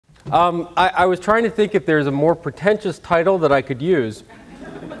I was trying to think if there's a more pretentious title that I could use,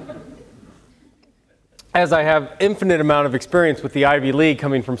 as I have infinite amount of experience with the Ivy League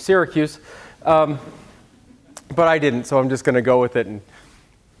coming from Syracuse, but I didn't, so I'm just going to go with it, and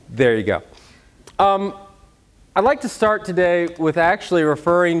there you go. I'd like to start today with actually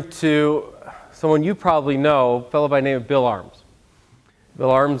referring to someone you probably know, a fellow by the name of Bill Arms.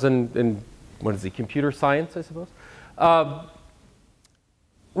 Bill Arms in what is he, computer science, I suppose?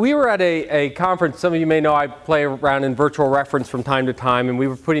 We were at a conference. Some of you may know I play around in virtual reference from time to time, and we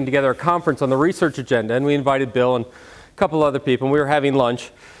were putting together a conference on the research agenda, and we invited Bill and a couple other people, and we were having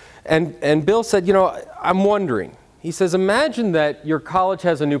lunch. And Bill said, you know, I'm wondering. He says, imagine that your college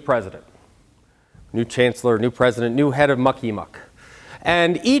has a new president, new chancellor, new president, new head of mucky-muck.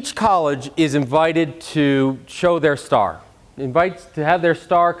 And each college is invited to show their star, invites to have their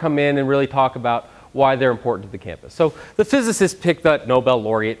star come in and really talk about why they're important to the campus. So the physicists pick that Nobel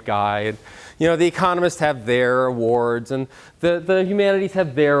laureate guy, and you know, the economists have their awards, and the humanities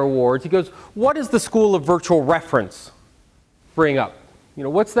have their awards. He goes, what does the School of Virtual Reference bring up? You know,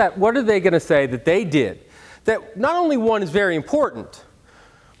 what's that? What are they going to say that they did? That not only one is very important,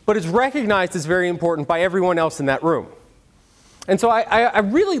 but is recognized as very important by everyone else in that room. And so I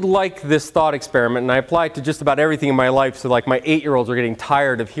really like this thought experiment, and I apply it to just about everything in my life, so like my 8-year-olds are getting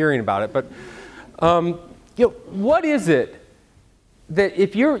tired of hearing about it. But you know, what is it that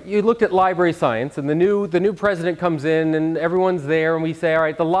if you looked at library science, and the new president comes in, and everyone's there, and we say, all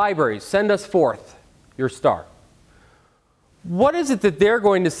right, the libraries, send us forth your star. What is it that they're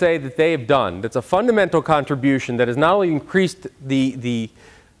going to say that they have done that's a fundamental contribution that has not only increased the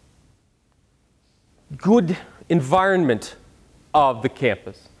good environment of the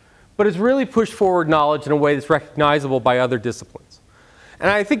campus, but has really pushed forward knowledge in a way that's recognizable by other disciplines? And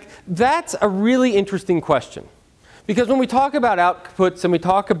I think that's a really interesting question. Because when we talk about outputs, and we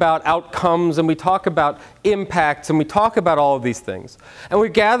talk about outcomes, and we talk about impacts, and we talk about all of these things, and we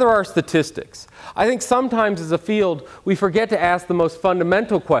gather our statistics, I think sometimes as a field we forget to ask the most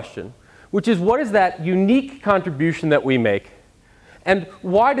fundamental question, which is, what is that unique contribution that we make, and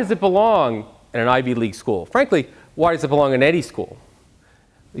why does it belong in an Ivy League school? Frankly, why does it belong in any school?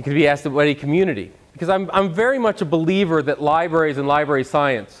 It could be asked of any community. Because I'm very much a believer that libraries and library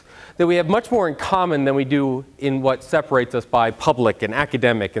science, that we have much more in common than we do in what separates us by public and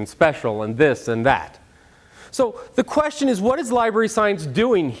academic and special and this and that. So the question is, what is library science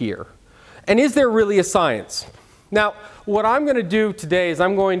doing here? And is there really a science? Now, what I'm going to do today is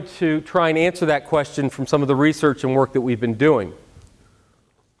I'm going to try and answer that question from some of the research and work that we've been doing.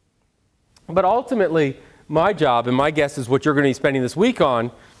 But ultimately, my job, and my guess is what you're going to be spending this week on,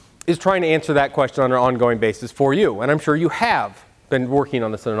 is trying to answer that question on an ongoing basis for you. And I'm sure you have been working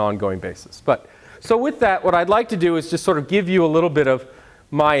on this on an ongoing basis. So with that, what I'd like to do is just sort of give you a little bit of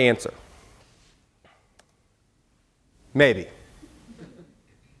my answer. Maybe.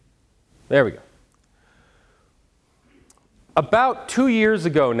 There we go. About 2 years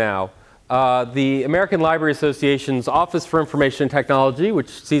ago now, the American Library Association's Office for Information Technology, which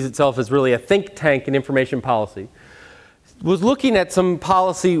sees itself as really a think tank in information policy, was looking at some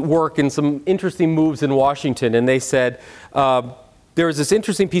policy work and some interesting moves in Washington, and they said there was this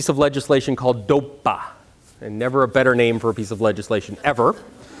interesting piece of legislation called DOPA, and never a better name for a piece of legislation ever,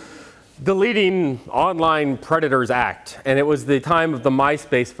 Deleting Online Predators Act. And it was the time of the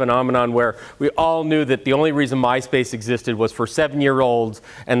MySpace phenomenon, where we all knew that the only reason MySpace existed was for 7-year-olds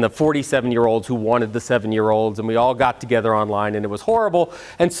and the 47-year-olds who wanted the 7-year-olds, and we all got together online, and it was horrible.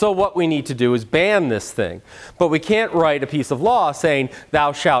 And so what we need to do is ban this thing. But we can't write a piece of law saying,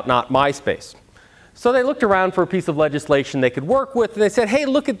 thou shalt not MySpace. So they looked around for a piece of legislation they could work with, and they said, hey,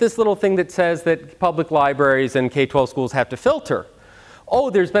 look at this little thing that says that public libraries and K-12 schools have to filter. Oh,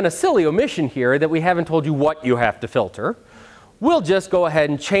 there's been a silly omission here that we haven't told you what you have to filter. We'll just go ahead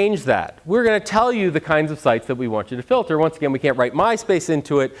and change that. We're going to tell you the kinds of sites that we want you to filter. Once again, we can't write MySpace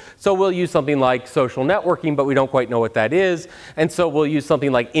into it, so we'll use something like social networking, but we don't quite know what that is. And so we'll use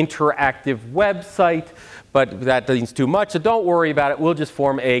something like interactive website, but that means too much, so don't worry about it. We'll just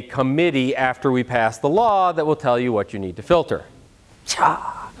form a committee after we pass the law that will tell you what you need to filter.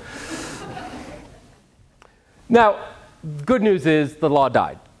 Cha! Now, good news is the law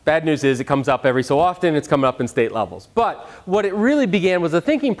died. Bad news is it comes up every so often. It's coming up in state levels. But what it really began was a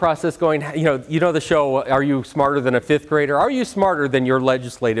thinking process going, you know the show, Are You Smarter Than a Fifth Grader? Are you smarter than your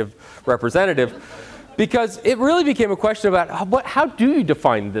legislative representative? Because it really became a question about how do you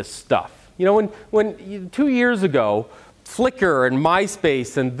define this stuff? You know, when 2 years ago, Flickr and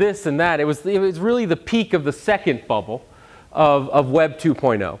MySpace and this and that, it was really the peak of the second bubble of Web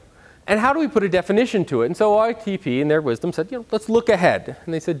 2.0. And how do we put a definition to it? And so OITP, in their wisdom, said, let's look ahead.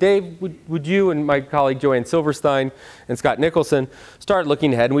 And they said, Dave, would you and my colleague Joanne Silverstein and Scott Nicholson start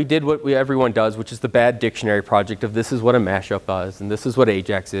looking ahead? And we did what everyone does, which is the bad dictionary project of this is what a mashup is, and this is what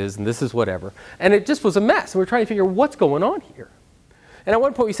Ajax is, and this is whatever. And it just was a mess. And we're trying to figure out what's going on here. And at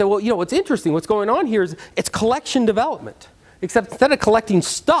one point we said, well, what's interesting, what's going on here is it's collection development. Except instead of collecting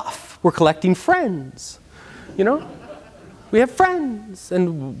stuff, we're collecting friends. We have friends,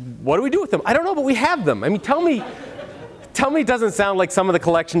 and what do we do with them? I don't know, but we have them. I mean, tell me it doesn't sound like some of the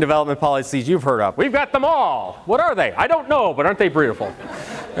collection development policies you've heard of. We've got them all. What are they? I don't know, but aren't they beautiful?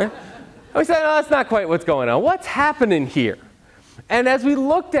 Right? We said, no, that's not quite what's going on. What's happening here? And as we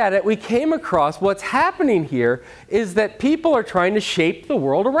looked at it, we came across what's happening here is that people are trying to shape the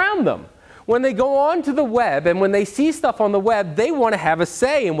world around them. When they go onto the web and when they see stuff on the web, they want to have a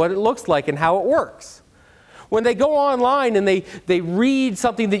say in what it looks like and how it works. When they go online and they read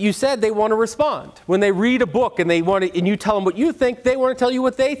something that you said, they want to respond. When they read a book and and you tell them what you think, they want to tell you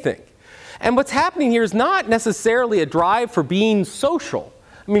what they think. And what's happening here is not necessarily a drive for being social.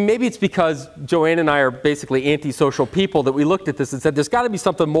 I mean, maybe it's because Joanne and I are basically antisocial people that we looked at this and said, there's got to be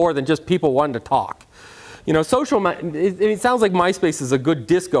something more than just people wanting to talk. It sounds like MySpace is a good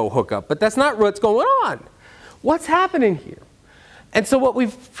disco hookup, but that's not what's going on. What's happening here? And so what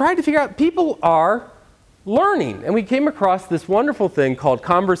we've tried to figure out, people are learning. And we came across this wonderful thing called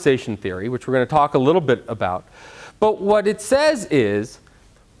conversation theory, which we're going to talk a little bit about. But what it says is,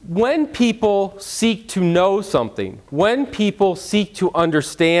 when people seek to know something, when people seek to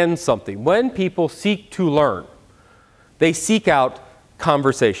understand something, when people seek to learn, they seek out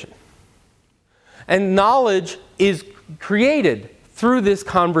conversation. And knowledge is created through this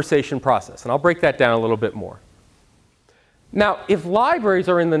conversation process. And I'll break that down a little bit more. Now, if libraries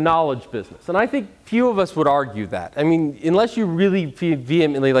are in the knowledge business, and I think few of us would argue that. I mean, unless you really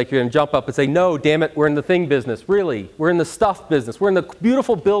vehemently, like you're going to jump up and say, no, damn it, we're in the thing business. Really, we're in the stuff business. We're in the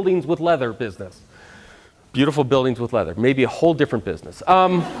beautiful buildings with leather business. Beautiful buildings with leather. Maybe a whole different business.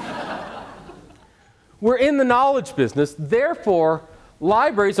 We're in the knowledge business. Therefore,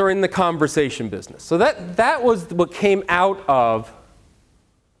 libraries are in the conversation business. So that was what came out of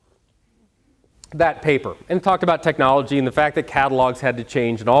that paper. And it talked about technology and the fact that catalogs had to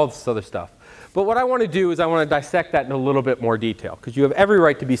change and all this other stuff. But what I want to do is I want to dissect that in a little bit more detail, because you have every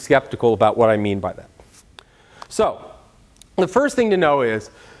right to be skeptical about what I mean by that. So the first thing to know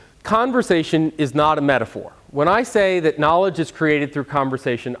is conversation is not a metaphor. When I say that knowledge is created through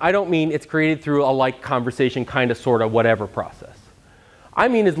conversation, I don't mean it's created through a like conversation kind of sort of whatever process. I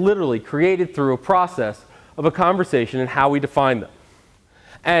mean it's literally created through a process of a conversation and how we define them.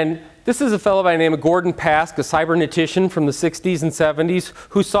 And this is a fellow by the name of Gordon Pask, a cybernetician from the 60s and 70s,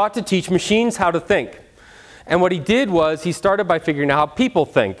 who sought to teach machines how to think. And what he did was he started by figuring out how people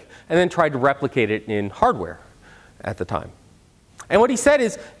think and then tried to replicate it in hardware at the time. And what he said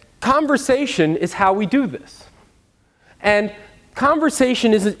is, conversation is how we do this. And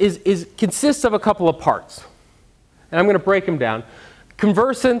conversation consists of a couple of parts. And I'm going to break them down.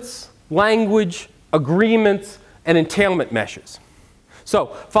 Conversants, language, agreements, and entailment meshes. So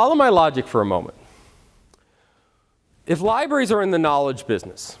follow my logic for a moment. If libraries are in the knowledge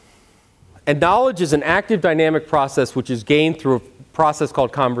business, and knowledge is an active dynamic process which is gained through a process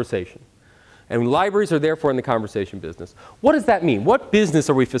called conversation, and libraries are therefore in the conversation business, what does that mean? What business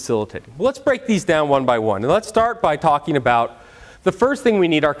are we facilitating? Well, let's break these down one by one. And let's start by talking about the first thing we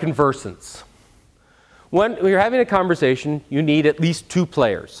need are conversants. When you're having a conversation, you need at least two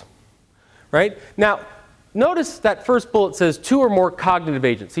players. Right? Now, notice that first bullet says two or more cognitive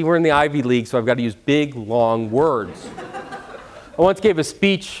agents. See, we're in the Ivy League, so I've got to use big, long words. I once gave a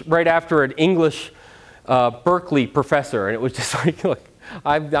speech right after an English Berkeley professor, and it was just like, look,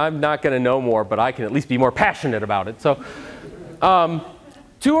 I'm not going to know more, but I can at least be more passionate about it. So,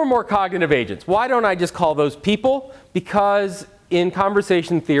 two or more cognitive agents. Why don't I just call those people? Because in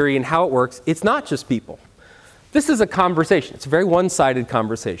conversation theory and how it works, it's not just people. This is a conversation. It's a very one-sided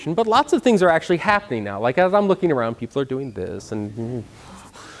conversation, but lots of things are actually happening now. Like as I'm looking around, people are doing this and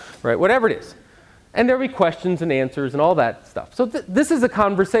right, whatever it is. And there'll be questions and answers and all that stuff. So this is a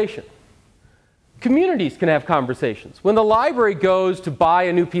conversation. Communities can have conversations. When the library goes to buy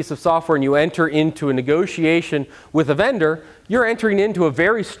a new piece of software and you enter into a negotiation with a vendor, you're entering into a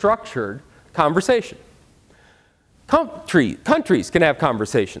very structured conversation. Countries can have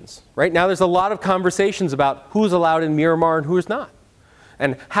conversations. Right now there's a lot of conversations about who's allowed in Myanmar and who's not.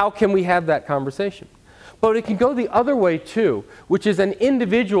 And how can we have that conversation? But it can go the other way too, which is an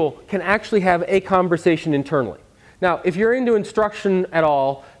individual can actually have a conversation internally. Now, if you're into instruction at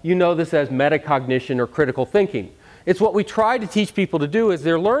all, you know this as metacognition or critical thinking. It's what we try to teach people to do is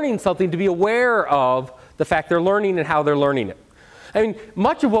they're learning something to be aware of the fact they're learning and how they're learning it. I mean,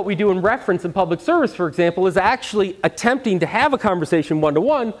 much of what we do in reference in public service, for example, is actually attempting to have a conversation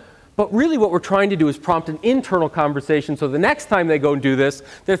one-to-one, but really what we're trying to do is prompt an internal conversation so the next time they go and do this,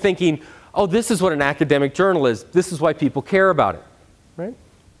 they're thinking, oh, this is what an academic journal is. This is why people care about it, right?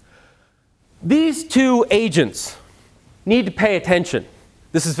 These two agents need to pay attention.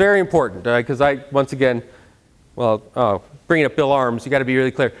 This is very important, because once again, well, bringing up Bill Arms, you got to be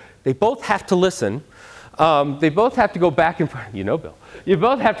really clear. They both have to listen. They both have to go back and forth. You know, Bill. You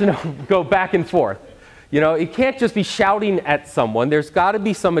both have to go back and forth. You know, it can't just be shouting at someone. There's got to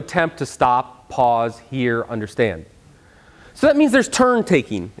be some attempt to stop, pause, hear, understand. So that means there's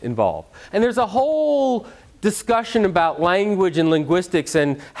turn-taking involved. And there's a whole discussion about language and linguistics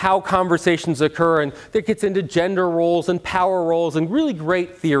and how conversations occur, and that gets into gender roles and power roles and really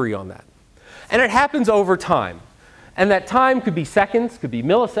great theory on that. And it happens over time. And that time could be seconds, could be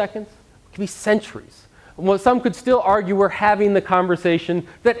milliseconds, could be centuries. Well, some could still argue we're having the conversation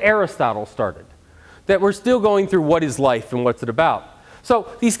that Aristotle started, that we're still going through what is life and what's it about. So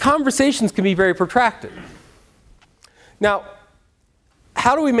these conversations can be very protracted. Now,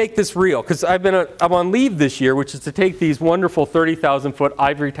 how do we make this real? Because I'm on leave this year, which is to take these wonderful 30,000-foot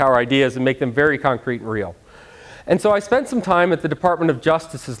ivory tower ideas and make them very concrete and real. And so I spent some time at the Department of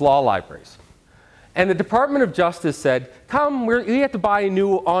Justice's law libraries. And the Department of Justice said, come, we have to buy a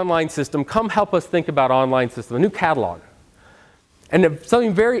new online system. Come help us think about online system, a new catalog. And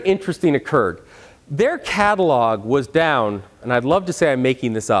something very interesting occurred. Their catalog was down, and I'd love to say I'm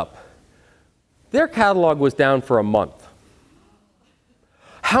making this up. Their catalog was down for a month.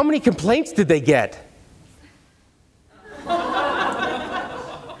 How many complaints did they get?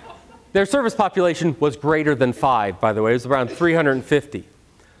 Their service population was greater than 5, by the way. It was around 350.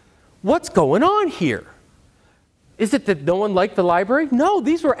 What's going on here? Is it that no one liked the library? No,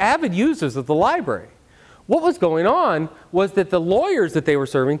 these were avid users of the library. What was going on was that the lawyers that they were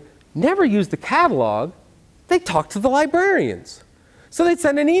serving never used the catalog. They talked to the librarians. So they'd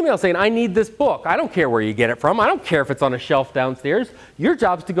send an email saying, I need this book. I don't care where you get it from. I don't care if it's on a shelf downstairs. Your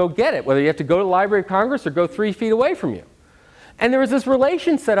job is to go get it, whether you have to go to the Library of Congress or go 3 feet away from you. And there was this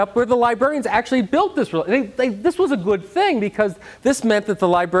relation set up where the librarians actually built this. This was a good thing because this meant that the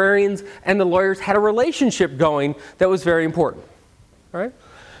librarians and the lawyers had a relationship going that was very important. Right?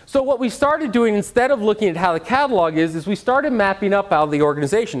 So what we started doing, instead of looking at how the catalog is we started mapping up out of the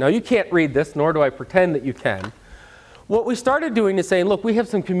organization. Now, you can't read this, nor do I pretend that you can. What we started doing is saying, look, we have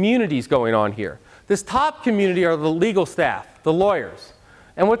some communities going on here. This top community are the legal staff, the lawyers.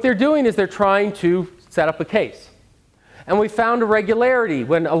 And what they're doing is they're trying to set up a case. And we found a regularity.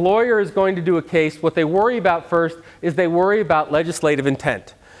 When a lawyer is going to do a case, what they worry about first is they worry about legislative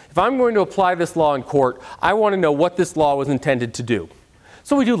intent. If I'm going to apply this law in court, I want to know what this law was intended to do.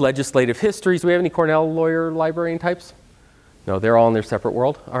 So we do legislative histories. Do we have any Cornell lawyer librarian types? No, they're all in their separate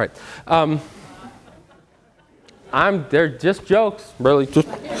world. All right. They're just jokes, really. Just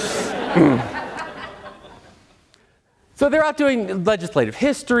So they're out doing legislative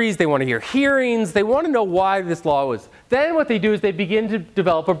histories. They want to hear hearings. They want to know why this law was. Then what they do is they begin to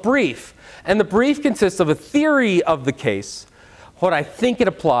develop a brief. And the brief consists of a theory of the case, what I think it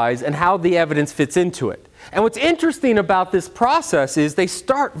applies, and how the evidence fits into it. And what's interesting about this process is they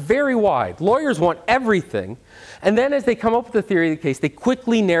start very wide. Lawyers want everything. And then as they come up with the theory of the case, they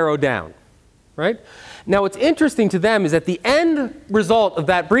quickly narrow down. Right? Now, what's interesting to them is that the end result of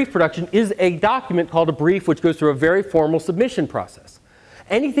that brief production is a document called a brief, which goes through a very formal submission process.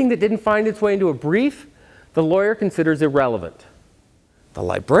 Anything that didn't find its way into a brief, the lawyer considers irrelevant. The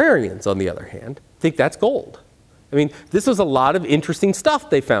librarians, on the other hand, think that's gold. I mean, this was a lot of interesting stuff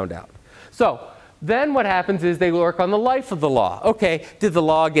they found out. So then what happens is they work on the life of the law. Okay, did the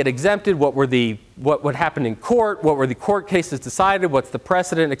law get exempted? What happened in court? What were the court cases decided? What's the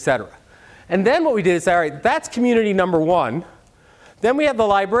precedent, et cetera? And then what we did is, all right, that's community number one. Then we have the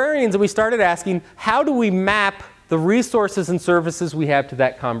librarians, and we started asking, how do we map the resources and services we have to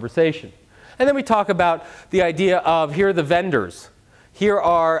that conversation? And then we talk about the idea of, here are the vendors. Here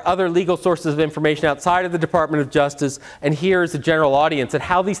are other legal sources of information outside of the Department of Justice, and here's the general audience, and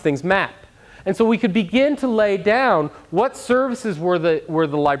how these things map. And so we could begin to lay down what services were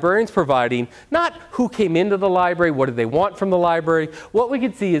the librarians providing, not who came into the library, what did they want from the library. What we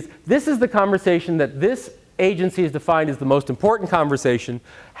could see is this is the conversation that this agency has defined as the most important conversation.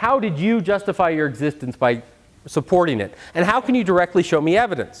 How did you justify your existence by supporting it? And how can you directly show me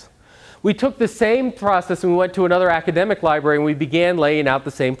evidence? We took the same process and we went to another academic library and we began laying out the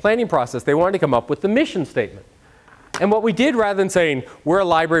same planning process. They wanted to come up with the mission statement. And what we did, rather than saying, we're a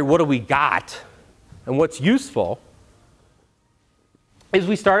library, what do we got? And what's useful? is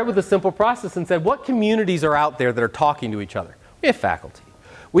we started with a simple process and said, what communities are out there that are talking to each other? We have faculty.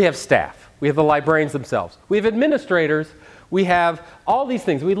 We have staff. We have the librarians themselves. We have administrators. We have all these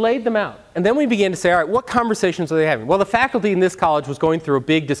things. We laid them out. And then we began to say, all right, what conversations are they having? Well, the faculty in this college was going through a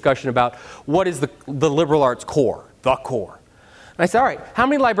big discussion about what is the liberal arts core, the core. And I said, all right, how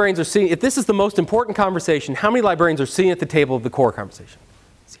many librarians are sitting, if this is the most important conversation, how many librarians are sitting at the table of the core conversation?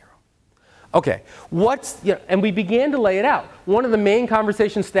 Zero. Okay, and we began to lay it out. One of the main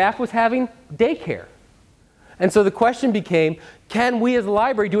conversations staff was having, daycare. And so the question became, can we as a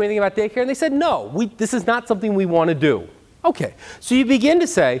library do anything about daycare? And they said, no, this is not something we want to do. Okay, so you begin to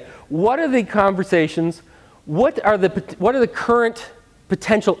say, what are the conversations, what are the current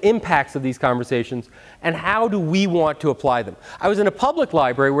potential impacts of these conversations, and how do we want to apply them? I was in a public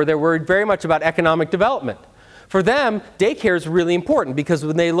library where they were very much about economic development. For them, daycare is really important because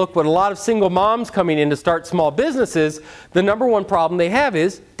when they look at a lot of single moms coming in to start small businesses, the number one problem they have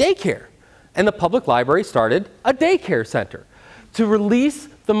is daycare. And the public library started a daycare center to release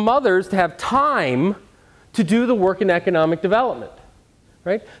the mothers to have time to do the work in economic development.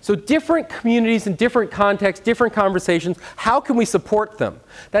 Right? So different communities in different contexts, different conversations, how can we support them?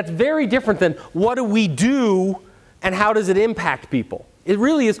 That's very different than what do we do and how does it impact people? It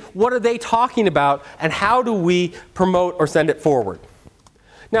really is what are they talking about and how do we promote or send it forward?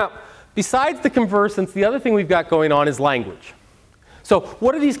 Now, besides the conversants, the other thing we've got going on is language. So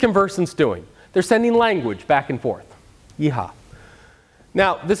what are these conversants doing? They're sending language back and forth. Yeehaw.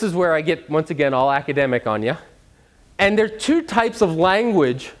 Now, this is where I get, once again, all academic on you. And there are two types of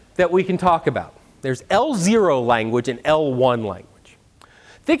language that we can talk about. There's L0 language and L1 language.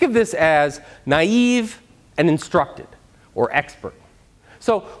 Think of this as naive and instructed, or expert.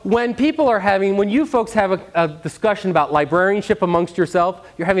 So when you folks have a discussion about librarianship amongst yourself,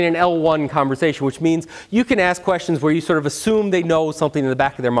 you're having an L1 conversation, which means you can ask questions where you sort of assume they know something in the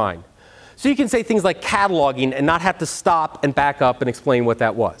back of their mind. So you can say things like cataloging and not have to stop and back up and explain what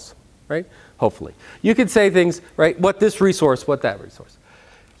that was, right? Hopefully. You could say things, right, what this resource, what that resource.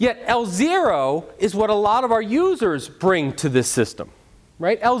 Yet L0 is what a lot of our users bring to this system,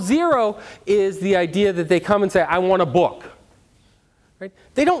 right? L0 is the idea that they come and say, I want a book. Right?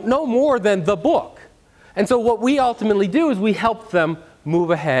 They don't know more than the book. And so what we ultimately do is we help them move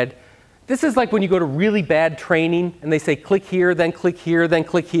ahead. This is like when you go to really bad training and they say click here, then click here, then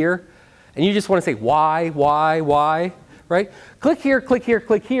click here. And you just want to say why, right? Click here, click here,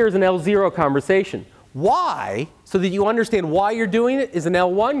 click here is an L0 conversation. Why, so that you understand why you're doing it, is an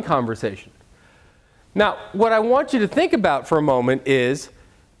L1 conversation. Now, what I want you to think about for a moment is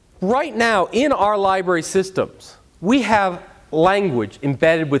right now in our library systems, we have language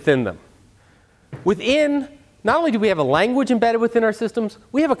embedded within them. Not only do we have a language embedded within our systems,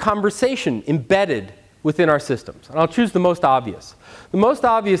 we have a conversation embedded within our systems. And I'll choose the most obvious. The most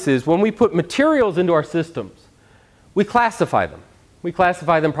obvious is when we put materials into our systems, we classify them. We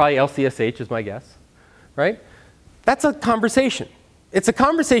classify them probably LCSH is my guess, right? That's a conversation. It's a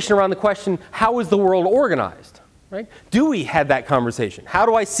conversation around the question, how is the world organized, right? Dewey had that conversation. How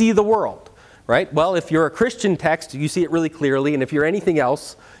do I see the world? Right? Well, if you're a Christian text, you see it really clearly, and if you're anything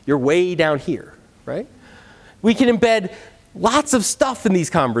else, you're way down here, right? We can embed lots of stuff in these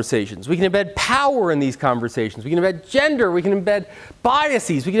conversations. We can embed power in these conversations. We can embed gender. We can embed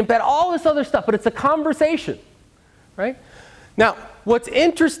biases. We can embed all this other stuff, but it's a conversation, right? Now, what's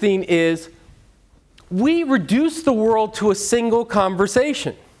interesting is we reduce the world to a single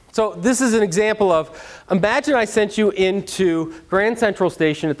conversation. So this is an example of, imagine I sent you into Grand Central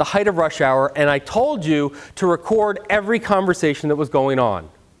Station at the height of rush hour and I told you to record every conversation that was going on.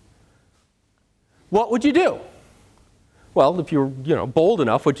 What would you do? Well, if you're bold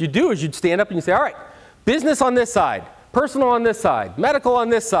enough, what you'd do is you'd stand up and you'd say, all right, business on this side, personal on this side, medical on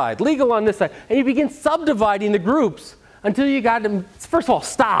this side, legal on this side. And you begin subdividing the groups until you got them, first of all,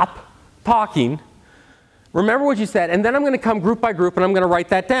 stop talking. Remember what you said, and then I'm going to come group by group and I'm going to write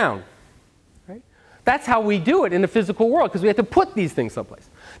that down. Right? That's how we do it in the physical world because we have to put these things someplace.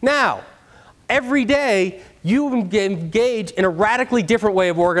 Now, every day you engage in a radically different way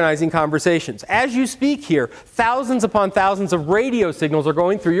of organizing conversations. As you speak here, thousands upon thousands of radio signals are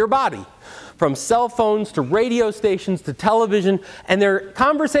going through your body. From cell phones to radio stations to television, and there are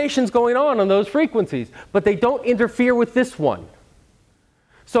conversations going on those frequencies, but they don't interfere with this one.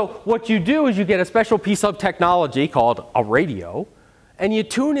 So what you do is you get a special piece of technology called a radio, and you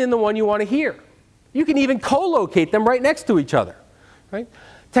tune in the one you want to hear. You can even co-locate them right next to each other. Right?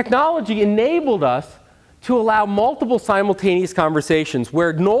 Technology enabled us to allow multiple simultaneous conversations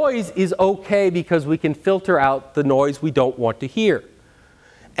where noise is okay because we can filter out the noise we don't want to hear.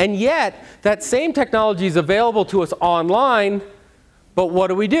 And yet, that same technology is available to us online, But what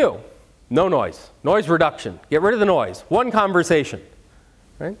do? No noise. Noise reduction. Get rid of the noise. One conversation.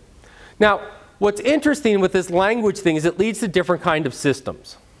 Right? Now, what's interesting with this language thing is it leads to different kind of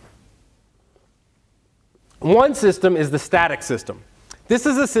systems. One system is the static system. This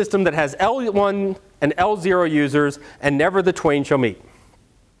is a system that has L1 and L0 users, and never the twain shall meet.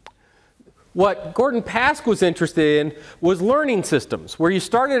 What Gordon Pask was interested in was learning systems, where you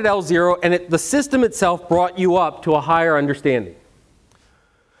started at L0 and the system itself brought you up to a higher understanding.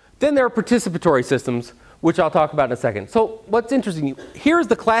 Then there are participatory systems, which I'll talk about in a second. So what's interesting, here's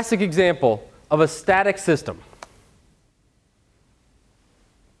the classic example of a static system.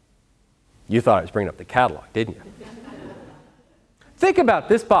 You thought I was bringing up the catalog, didn't you? Think about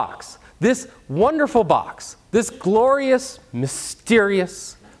this box, this wonderful box, this glorious,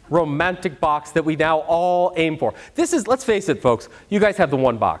 mysterious, romantic box that we now all aim for. This is, let's face it, folks, you guys have the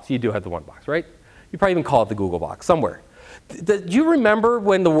one box. You do have the one box, right? You probably even call it the Google box somewhere. Do you remember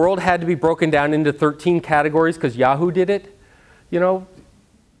when the world had to be broken down into 13 categories because Yahoo did it? You know?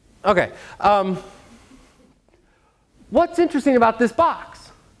 Okay. What's interesting about this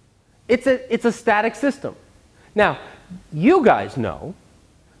box? It's a static system. Now, you guys know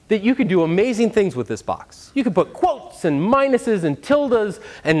that you can do amazing things with this box. You can put quotes and minuses and tildes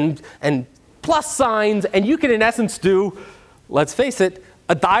and plus signs, and you can, in essence, do, let's face it,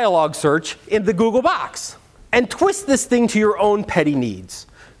 a dialogue search in the Google box and twist this thing to your own petty needs.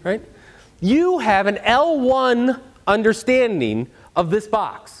 Right? You have an L1 understanding of this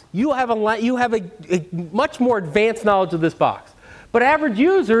box. You have a much more advanced knowledge of this box. But average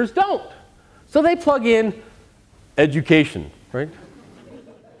users don't. So they plug in education, right?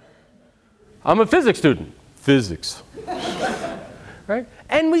 I'm a physics student. Physics. Right?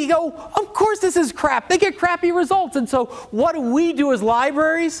 And we go, of course this is crap. They get crappy results. And so what do as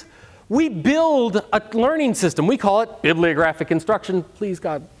libraries? We build a learning system. We call it bibliographic instruction. Please,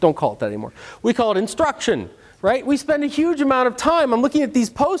 God, don't call it that anymore. We call it instruction. Right? We spend a huge amount of time, I'm looking at these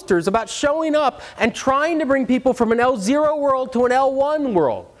posters, about showing up and trying to bring people from an L0 world to an L1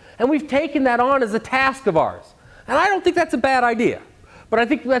 world. And we've taken that on as a task of ours. And I don't think that's a bad idea. But I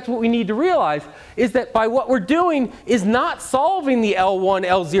think that's what we need to realize, is that by what we're doing is not solving the L1,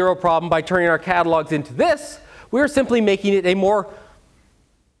 L0 problem by turning our catalogs into this. We're simply making it a more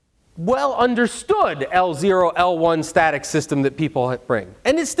well understood L0, L1 static system that people bring.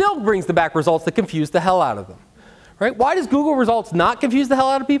 And it still brings the back results that confuse the hell out of them. Right? Why does Google results not confuse the hell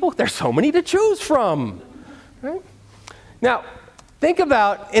out of people? There's so many to choose from. Right? Now, think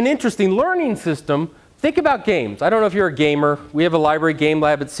about an interesting learning system. Think about games. I don't know if you're a gamer. We have a library game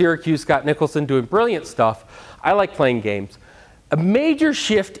lab at Syracuse, Scott Nicholson doing brilliant stuff. I like playing games. A major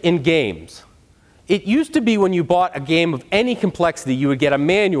shift in games. It used to be when you bought a game of any complexity, you would get a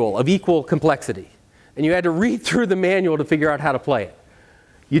manual of equal complexity. And you had to read through the manual to figure out how to play it.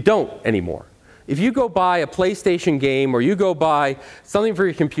 You don't anymore. If you go buy a PlayStation game or you go buy something for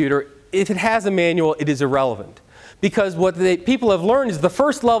your computer, if it has a manual, it is irrelevant. Because what people have learned is the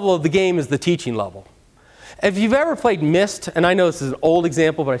first level of the game is the teaching level. If you've ever played Myst, and I know this is an old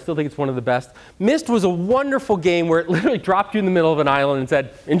example, but I still think it's one of the best. Myst was a wonderful game where it literally dropped you in the middle of an island and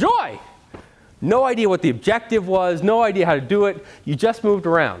said, enjoy. No idea what the objective was, no idea how to do it. You just moved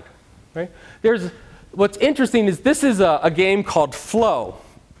around. Right? What's interesting is this is a game called Flow.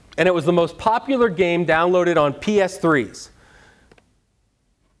 And it was the most popular game downloaded on PS3s.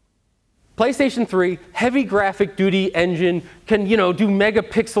 PlayStation 3, heavy graphic duty engine, can do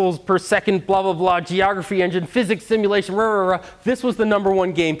megapixels per second, blah, blah, blah, geography engine, physics simulation, rah, rah, rah. This was the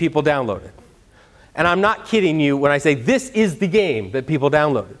 #1 game people downloaded. And I'm not kidding you when I say this is the game that people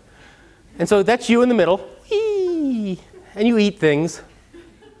downloaded. And so that's you in the middle, whee, and you eat things,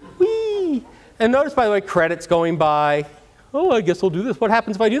 whee. And notice, by the way, credits going by. Oh, I guess I'll do this. What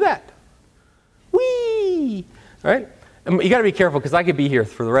happens if I do that? Whee! All right? And you got to be careful because I could be here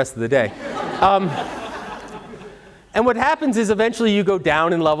for the rest of the day. And what happens is eventually you go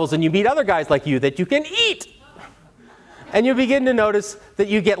down in levels and you meet other guys like you that you can eat. And you begin to notice that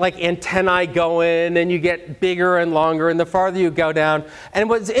you get like antennae going and you get bigger and longer and the farther you go down. And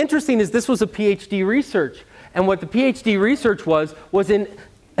what's interesting is this was a PhD research. And what the PhD research was in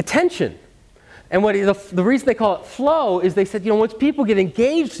attention. And the reason they call it flow is they said, once people get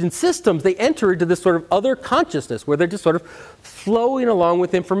engaged in systems, they enter into this sort of other consciousness where they're just sort of flowing along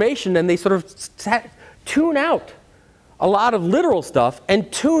with information and they sort of tune out a lot of literal stuff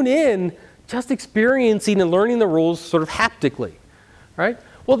and tune in just experiencing and learning the rules sort of haptically. Right?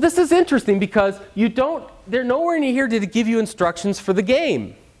 Well, this is interesting because they're nowhere near here to give you instructions for the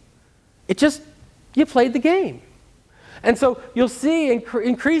game. You played the game. And so you'll see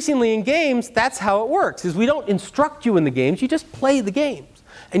increasingly in games, that's how it works, is we don't instruct you in the games, you just play the games,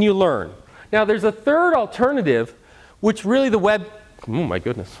 and you learn. Now there's a third alternative, which really the web, oh my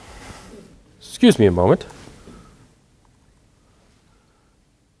goodness. Excuse me a moment.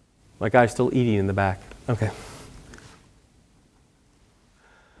 My guy's still eating in the back. Okay.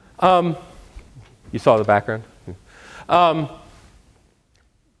 You saw the background?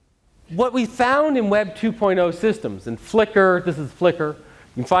 What we found in Web 2.0 systems, and Flickr, this is Flickr, you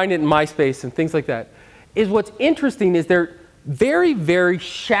can find it in MySpace and things like that, is what's interesting is they're very, very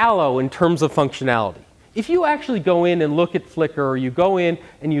shallow in terms of functionality. If you actually go in and look at Flickr, or you go in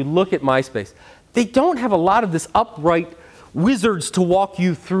and you look at MySpace, they don't have a lot of this upright wizards to walk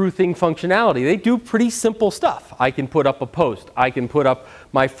you through thing functionality. They do pretty simple stuff. I can put up a post. I can put up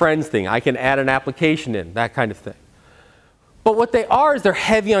my friends thing. I can add an application in, that kind of thing. But what they are is they're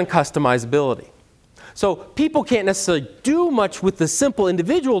heavy on customizability. So people can't necessarily do much with the simple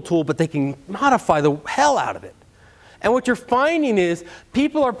individual tool, but they can modify the hell out of it. And what you're finding is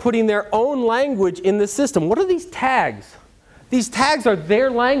people are putting their own language in the system. What are these tags? These tags are their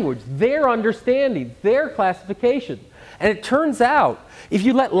language, their understanding, their classification. And it turns out, if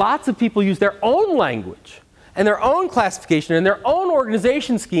you let lots of people use their own language and their own classification and their own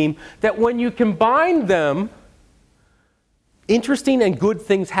organization scheme, that when you combine them, interesting and good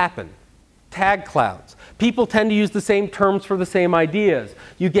things happen. Tag clouds. People tend to use the same terms for the same ideas.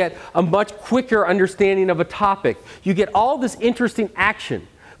 You get a much quicker understanding of a topic. You get all this interesting action.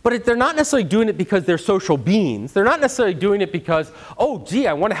 But they're not necessarily doing it because they're social beings. They're not necessarily doing it because, oh, gee,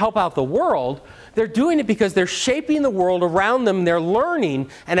 I want to help out the world. They're doing it because they're shaping the world around them. They're learning.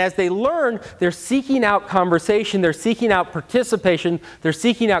 And as they learn, they're seeking out conversation. They're seeking out participation. They're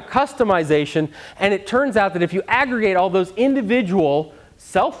seeking out customization. And it turns out that if you aggregate all those individual,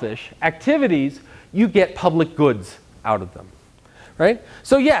 selfish activities, you get public goods out of them. Right?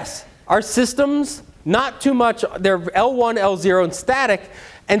 So yes, our systems, not too much. They're L1, L0, and static.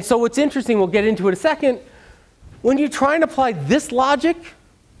 And so what's interesting, we'll get into it in a second, when you try and apply this logic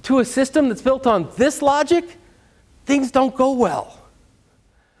to a system that's built on this logic, things don't go well.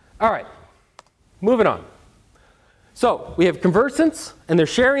 All right, moving on. So we have conversants, and they're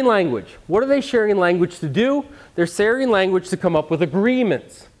sharing language. What are they sharing language to do? They're sharing language to come up with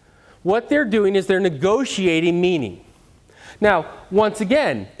agreements. What they're doing is they're negotiating meaning. Now, once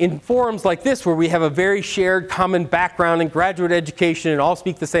again, in forums like this where we have a very shared common background in graduate education and all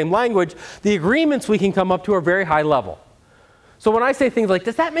speak the same language, the agreements we can come up to are very high level. So when I say things like,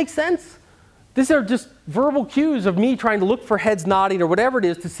 does that make sense? These are just verbal cues of me trying to look for heads nodding or whatever it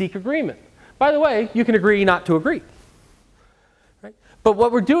is to seek agreement. By the way, you can agree not to agree. Right? But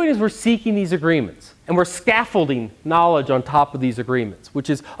what we're doing is we're seeking these agreements. And we're scaffolding knowledge on top of these agreements, which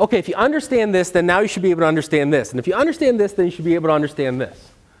is, okay, if you understand this, then now you should be able to understand this. And if you understand this, then you should be able to understand this.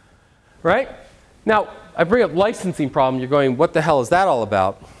 Right? Now, I bring up licensing problem. You're going, what the hell is that all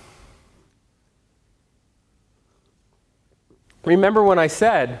about? Remember when I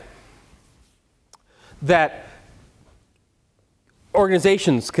said that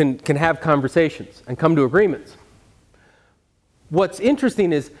organizations can have conversations and come to agreements? What's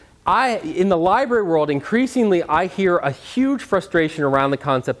interesting is in the library world, increasingly, I hear a huge frustration around the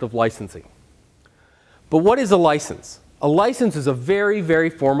concept of licensing. But what is a license? A license is a very, very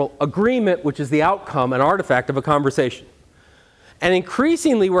formal agreement, which is the outcome, an artifact of a conversation. And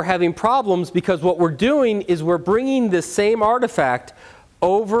increasingly, we're having problems because what we're doing is we're bringing this same artifact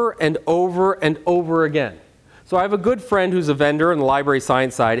over and over and over again. So I have a good friend who's a vendor on the library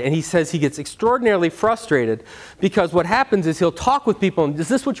science side, and he says he gets extraordinarily frustrated because what happens is he'll talk with people, and is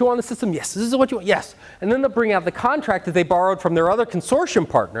this what you want in the system? Yes. This is what you want? Yes. And then they'll bring out the contract that they borrowed from their other consortium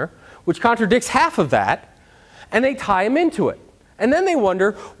partner, which contradicts half of that, and they tie him into it. And then they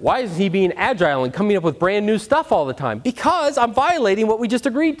wonder, why isn't he being agile and coming up with brand new stuff all the time? Because I'm violating what we just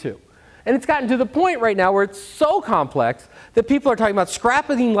agreed to. And it's gotten to the point right now where it's so complex that people are talking about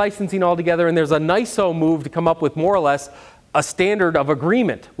scrapping licensing altogether, and there's a NISO move to come up with more or less a standard of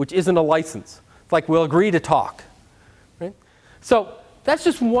agreement, which isn't a license. It's like we'll agree to talk. Right? So that's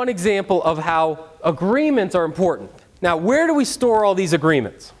just one example of how agreements are important. Now, where do we store all these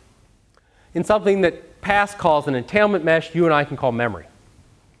agreements? In something that PASS calls an entailment mesh, you and I can call memory.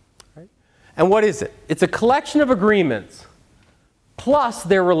 Right? And what is it? It's a collection of agreements plus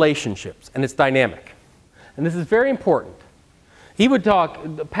their relationships, and it's dynamic. And this is very important. He would talk,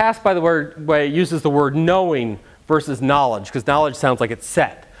 PASS, by the way, uses the word knowing versus knowledge, because knowledge sounds like it's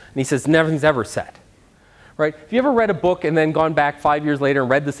set. And he says nothing's ever set. Right? Have you ever read a book and then gone back 5 years later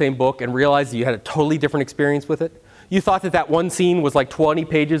and read the same book and realized that you had a totally different experience with it? you thought that that one scene was like 20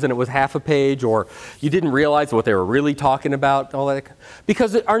 pages and it was half a page, or you didn't realize what they were really talking about, all that.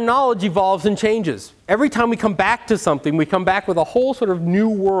 Because our knowledge evolves and changes. Every time we come back to something, we come back with a whole sort of new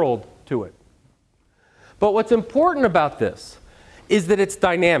world to it. But what's important about this is that it's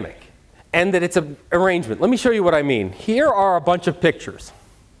dynamic and that it's an arrangement. Let me show you what I mean. Here are a bunch of pictures.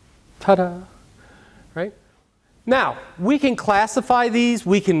 Ta-da! Right? Now, we can classify these,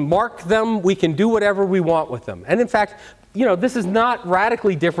 we can mark them, we can do whatever we want with them. And in fact, you know, this is not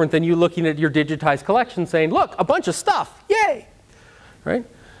radically different than you looking at your digitized collection saying, look, a bunch of stuff, yay! Right?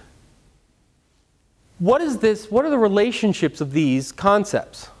 What is this? What are the relationships of these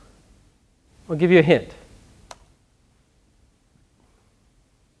concepts? I'll give you a hint.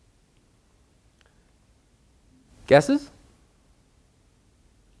 Guesses?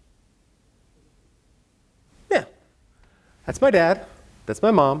 Yeah. That's my dad. That's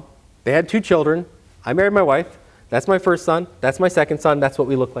my mom. They had 2 children. I married my wife. That's my first son. That's my second son. That's what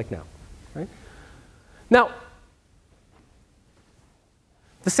we look like now. Right? Now,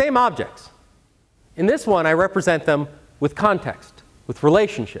 the same objects. In this one, I represent them with context, with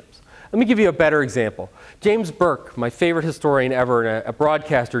relationships. Let me give you a better example. James Burke, my favorite historian ever and a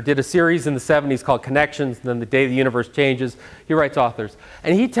broadcaster, did a series in the 70s called Connections, and then The Day the Universe Changes. He writes authors.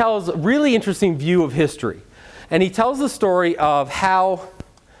 And he tells a really interesting view of history. And he tells the story of how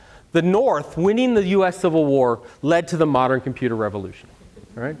the North winning the US Civil War led to the modern computer revolution.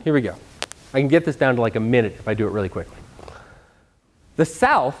 All right, here we go. I can get this down to like a minute if I do it really quickly. The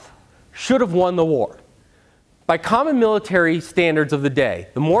South should have won the war. By common military standards of the day,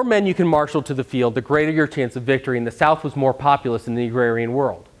 the more men you can marshal to the field, the greater your chance of victory, and the South was more populous in the agrarian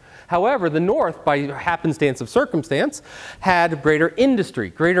world. However, the North, by happenstance of circumstance, had greater industry.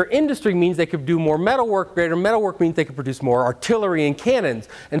 Greater industry means they could do more metalwork. Greater metalwork means they could produce more artillery and cannons.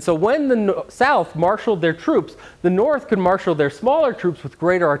 And so when the South marshaled their troops, the North could marshal their smaller troops with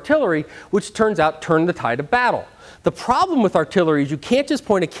greater artillery, which turns out turned the tide of battle. The problem with artillery is you can't just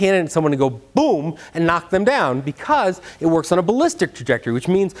point a cannon at someone and go boom and knock them down, because it works on a ballistic trajectory, which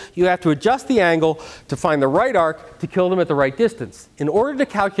means you have to adjust the angle to find the right arc to kill them at the right distance. In order to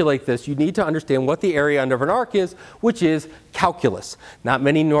calculate this, you need to understand what the area under an arc is, which is calculus. Not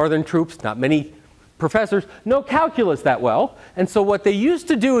many northern troops, not many professors know calculus that well. And so what they used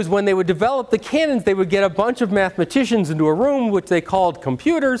to do is when they would develop the cannons, they would get a bunch of mathematicians into a room, which they called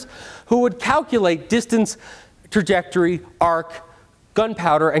computers, who would calculate distance, trajectory, arc,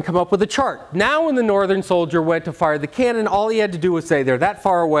 gunpowder, and come up with a chart. Now when the northern soldier went to fire the cannon, all he had to do was say, they're that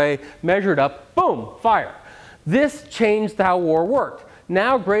far away, measure it up, boom, fire. This changed how war worked.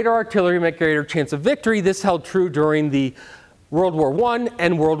 Now greater artillery meant greater chance of victory. This held true during the World War I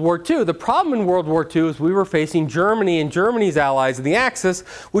and World War II. The problem in World War II is we were facing Germany and Germany's allies in the Axis,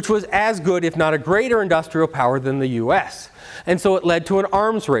 which was as good, if not a greater industrial power than the US. And so it led to an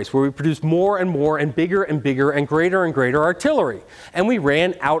arms race where we produced more and more and bigger and greater artillery. And we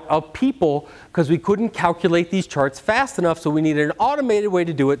ran out of people because we couldn't calculate these charts fast enough, so we needed an automated way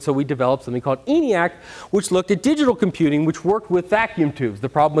to do it. So we developed something called ENIAC, which looked at digital computing, which worked with vacuum tubes. The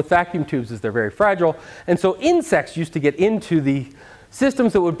problem with vacuum tubes is they're very fragile. And so insects used to get into the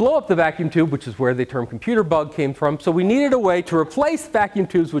systems that would blow up the vacuum tube, which is where the term computer bug came from. So we needed a way to replace vacuum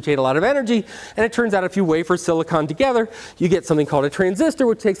tubes, which ate a lot of energy. And it turns out if you wafer silicon together, you get something called a transistor,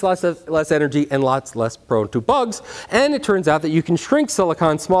 which takes less energy and lots less prone to bugs. And it turns out that you can shrink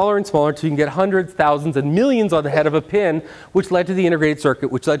silicon smaller and smaller so you can get hundreds, thousands, and millions on the head of a pin, which led to the integrated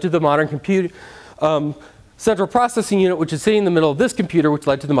circuit, which led to the modern computer central processing unit, which is sitting in the middle of this computer, which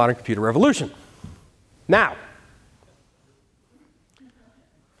led to the modern computer revolution. Now,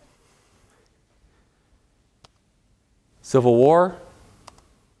 Civil War,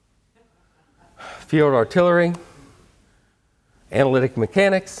 field artillery, analytic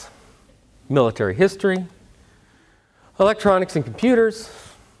mechanics, military history, electronics and computers,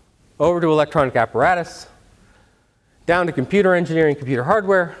 over to electronic apparatus, down to computer engineering, computer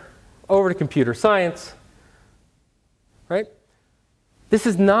hardware, over to computer science, right? This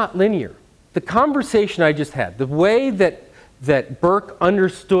is not linear. The conversation I just had, the way that Burke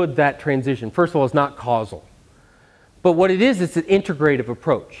understood that transition, first of all, is not causal. But what it is, it's an integrative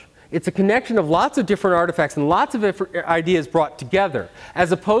approach. It's a connection of lots of different artifacts and lots of ideas brought together,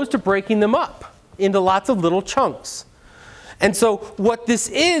 as opposed to breaking them up into lots of little chunks. And so what this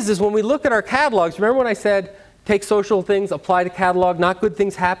is when we look at our catalogs, remember when I said, take social things, apply to catalog, not good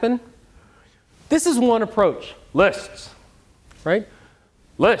things happen? This is one approach, lists, right?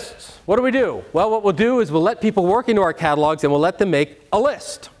 Lists. What do? Well, what we'll do is we'll let people work into our catalogs and we'll let them make a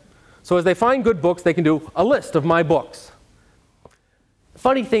list. So as they find good books, they can do a list of my books.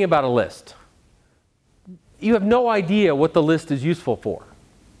 Funny thing about a list. you have no idea what the list is useful for.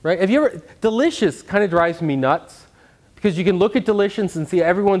 Right? Have you ever, Delicious kind of drives me nuts because you can look at Delicious and see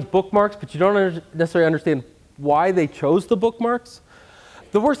everyone's bookmarks, but you don't necessarily understand why they chose the bookmarks.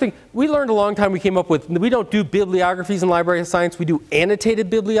 The worst thing, we learned a long time we came up with, we don't do bibliographies in Library of Science, we do annotated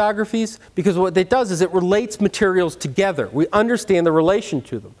bibliographies, because what it does is it relates materials together. We understand the relation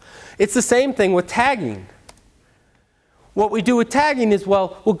to them. It's the same thing with tagging. What we do with tagging is,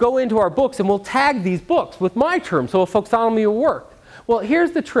 well, we'll go into our books and we'll tag these books with my term, so a folksonomy will work. Well,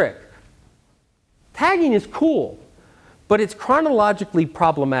 here's the trick. Tagging is cool, but it's chronologically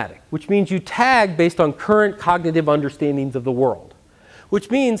problematic, which means you tag based on current cognitive understandings of the world. Which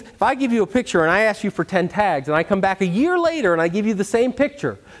means if I give you a picture and I ask you for 10 tags and I come back a year later and I give you the same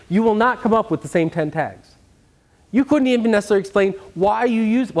picture, you will not come up with the same 10 tags. You couldn't even necessarily explain why you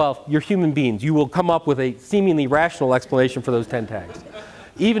use, well, you're human beings. You will come up with a seemingly rational explanation for those 10 tags,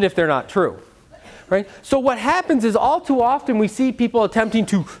 even if they're not true. Right? So what happens is all too often we see people attempting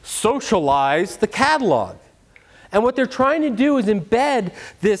to socialize the catalog. And what they're trying to do is embed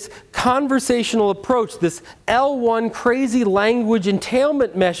this conversational approach, this L1 crazy language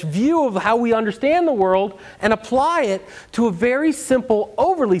entailment mesh view of how we understand the world, and apply it to a very simple,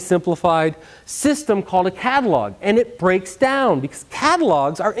 overly simplified system called a catalog. And it breaks down because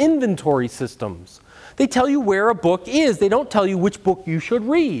catalogs are inventory systems. They tell you where a book is. They don't tell you which book you should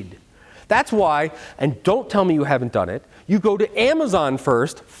read. That's why, and don't tell me you haven't done it, you go to Amazon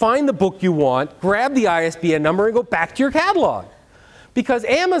first, find the book you want, grab the ISBN number, and go back to your catalog. Because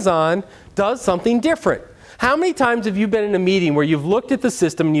Amazon does something different. How many times have you been in a meeting where you've looked at the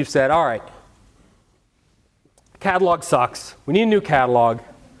system and you've said, all right, catalog sucks, we need a new catalog,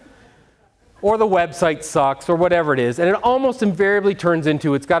 or the website sucks, or whatever it is, and it almost invariably turns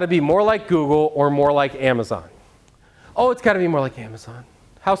into it's got to be more like Google or more like Amazon. Oh, it's got to be more like Amazon.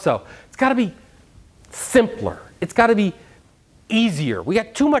 How so? It's got to be simpler. It's got to be easier. We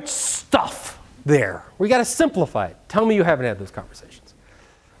got too much stuff there. We got to simplify it. Tell me you haven't had those conversations.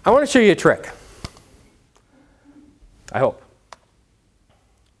 I want to show you a trick. I hope.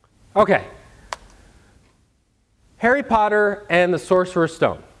 Okay. Harry Potter and the Sorcerer's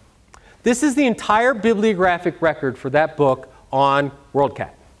Stone. This is the entire bibliographic record for that book on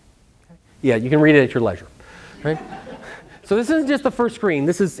WorldCat. Yeah, you can read it at your leisure. Right? So this isn't just the first screen.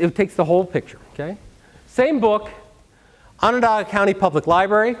 It takes the whole picture. Okay? Same book, Onondaga County Public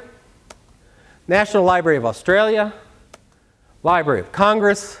Library, National Library of Australia, Library of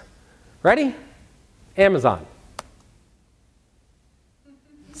Congress. Ready? Amazon.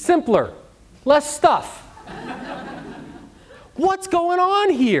 Simpler, less stuff. What's going on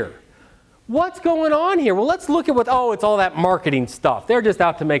here? What's going on here? Well, let's look at what, oh, it's all that marketing stuff. They're just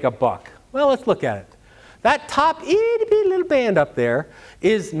out to make a buck. Well, let's look at it. That top itty-bitty little band up there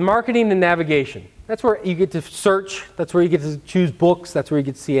is marketing and navigation. That's where you get to search. That's where you get to choose books. That's where you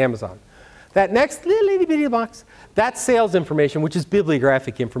get to see Amazon. That next little itty-bitty box, that's sales information, which is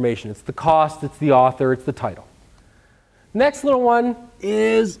bibliographic information. It's the cost, it's the author, it's the title. Next little one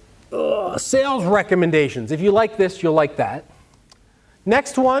is sales recommendations. If you like this, you'll like that.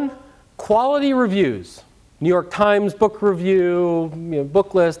 Next one, quality reviews. New York Times book review,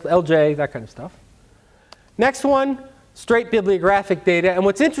 book list, LJ, that kind of stuff. Next one, straight bibliographic data. And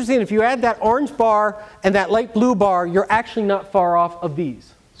what's interesting, if you add that orange bar and that light blue bar, you're actually not far off of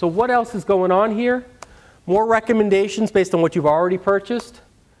these. So what else is going on here? More recommendations based on what you've already purchased.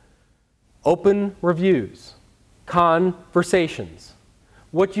 Open reviews. Conversations.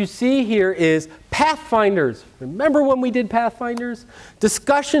 What you see here is pathfinders. Remember when we did pathfinders?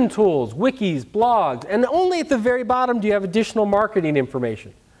 Discussion tools, wikis, blogs, and only at the very bottom do you have additional marketing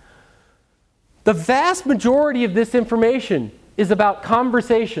information. The vast majority of this information is about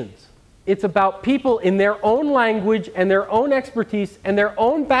conversations. It's about people in their own language and their own expertise and their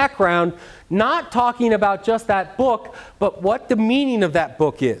own background, not talking about just that book, but what the meaning of that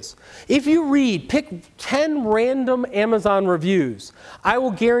book is. If you pick 10 random Amazon reviews, I will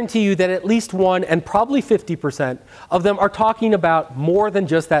guarantee you that at least one, and probably 50% of them are talking about more than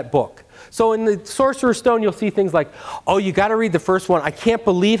just that book. So in the Sorcerer's Stone, you'll see things like, oh, you got to read the first one. I can't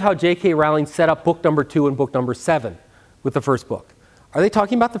believe how J.K. Rowling set up book number 2 and book number 7 with the first book. Are they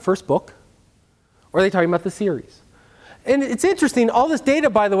talking about the first book? Or are they talking about the series? And it's interesting, all this data,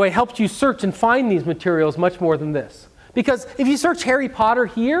 by the way, helps you search and find these materials much more than this. Because if you search Harry Potter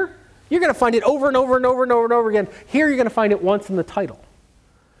here, you're going to find it over and over and over and over and over again. Here, you're going to find it once in the title.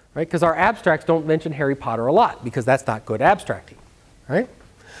 Right? Because our abstracts don't mention Harry Potter a lot, because that's not good abstracting. Right?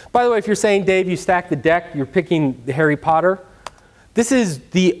 By the way, if you're saying, Dave, you stack the deck, you're picking the Harry Potter, this is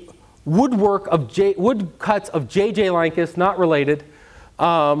the woodcuts of J.J. Lankes, not related,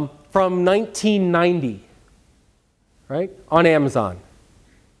 from 1990. right, on Amazon.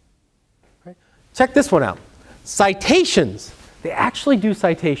 Right? Check this one out. Citations. They actually do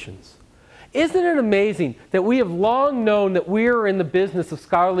citations. Isn't it amazing that we have long known that we are in the business of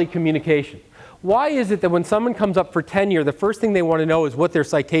scholarly communication? Why is it that when someone comes up for tenure, the first thing they want to know is what their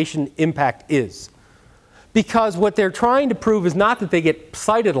citation impact is? Because what they're trying to prove is not that they get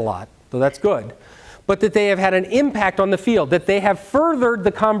cited a lot, though that's good, but that they have had an impact on the field, that they have furthered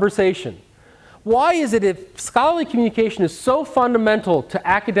the conversation. Why is it if scholarly communication is so fundamental to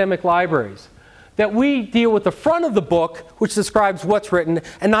academic libraries that we deal with the front of the book, which describes what's written,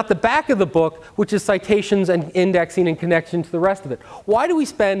 and not the back of the book, which is citations and indexing and connection to the rest of it? Why do we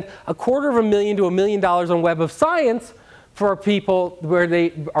spend $250,000 to $1 million on Web of Science for people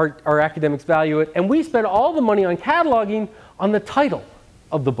where our academics value it, and we spend all the money on cataloging on the title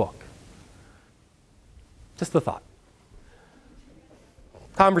of the book? Just a thought.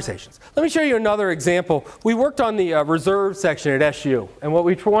 Conversations. Let me show you another example. We worked on the reserve section at SU, and what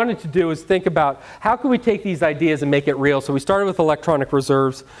we wanted to do is think about how can we take these ideas and make it real. So we started with electronic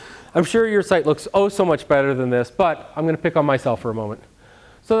reserves. I'm sure your site looks oh so much better than this, but I'm going to pick on myself for a moment.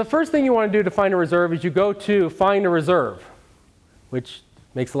 So the first thing you want to do to find a reserve is you go to find a reserve, which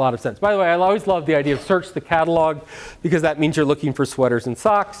makes a lot of sense. By the way, I always love the idea of search the catalog, because that means you're looking for sweaters and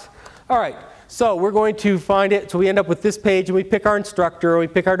socks. All right. So we're going to find it. So we end up with this page, and we pick our instructor, and we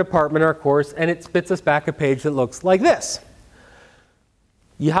pick our department, our course, and it spits us back a page that looks like this.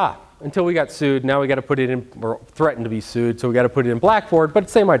 Yeehaw. Until we got sued. Now we got to put it in, or threatened to be sued, so we got to put it in Blackboard, but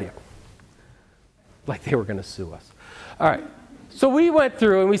same idea. Like they were going to sue us. All right. So we went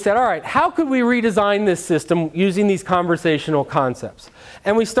through and we said, all right, how could we redesign this system using these conversational concepts?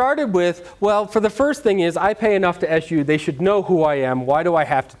 And we started with, well, for the first thing is, I pay enough to SU. They should know who I am. Why do I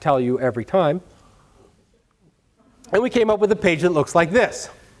have to tell you every time? And we came up with a page that looks like this.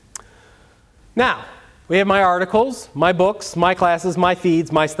 Now, we have my articles, my books, my classes, my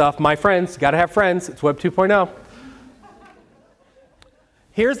feeds, my stuff, my friends. Got to have friends. It's Web 2.0.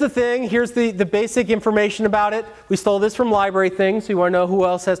 Here's the thing. Here's the basic information about it. We stole this from Library Things, so you want to know who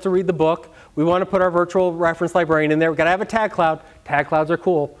else has to read the book. We want to put our virtual reference librarian in there. We've got to have a tag cloud. Tag clouds are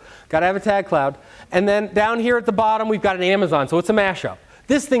cool. Got to have a tag cloud. And then down here at the bottom, we've got an Amazon, so it's a mashup.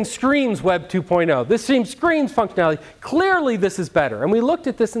 This thing screams Web 2.0. This thing screams functionality. Clearly, this is better. And we looked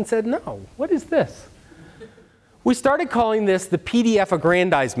at this and said, no, what is this? We started calling this the PDF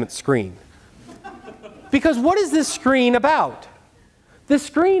aggrandizement screen. Because what is this screen about? This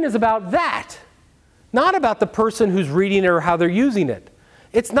screen is about that, not about the person who's reading it or how they're using it.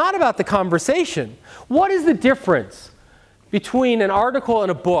 It's not about the conversation. What is the difference between an article and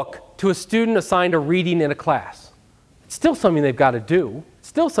a book to a student assigned a reading in a class? It's still something they've got to do. It's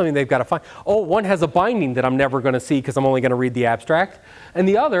still something they've got to find. Oh, one has a binding that I'm never going to see because I'm only going to read the abstract. And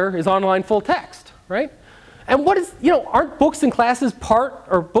the other is online full text, right? And what is, aren't books and classes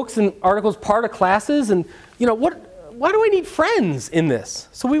books and articles part of classes? And, why do I need friends in this?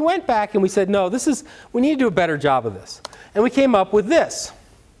 So we went back and we said, no, we need to do a better job of this. And we came up with this.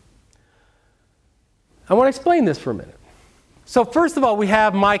 I want to explain this for a minute. So first of all, we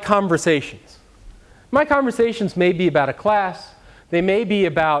have my conversations. My conversations may be about a class. They may be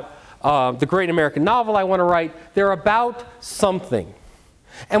about the great American novel I want to write. They're about something.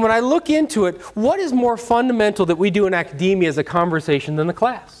 And when I look into it, what is more fundamental that we do in academia as a conversation than the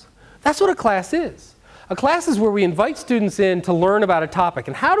class? That's what a class is. A class is where we invite students in to learn about a topic.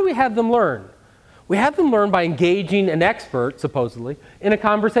 And how do we have them learn? We have them learn by engaging an expert, supposedly, in a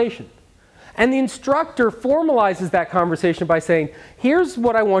conversation. And the instructor formalizes that conversation by saying, here's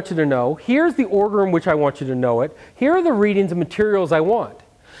what I want you to know. Here's the order in which I want you to know it. Here are the readings and materials I want.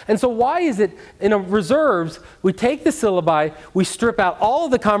 And so why is it in reserves, we take the syllabi, we strip out all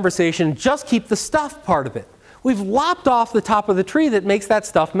of the conversation, and just keep the stuff part of it? We've lopped off the top of the tree that makes that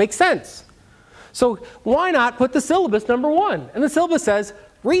stuff make sense. So why not put the syllabus number 1? And the syllabus says,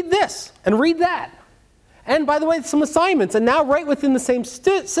 read this and read that. And by the way, some assignments. And now right within the same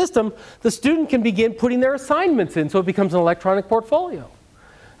system, the student can begin putting their assignments in, so it becomes an electronic portfolio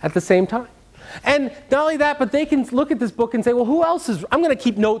at the same time. And not only that, but they can look at this book and say, well, who else is, I'm going to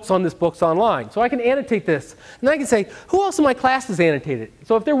keep notes on this book online. So I can annotate this. And then I can say, who else in my class has annotated?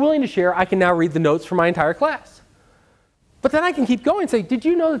 So if they're willing to share, I can now read the notes for my entire class. But then I can keep going and say, did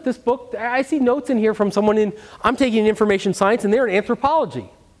you know that this book, I see notes in here from someone I'm taking information science and they're in anthropology.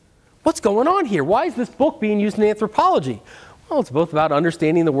 What's going on here? Why is this book being used in anthropology? Well, it's both about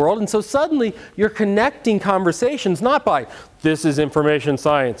understanding the world. And so suddenly you're connecting conversations, not by, this is information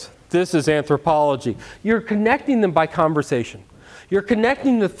science, this is anthropology. You're connecting them by conversation. You're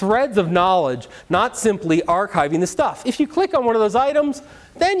connecting the threads of knowledge, not simply archiving the stuff. If you click on one of those items,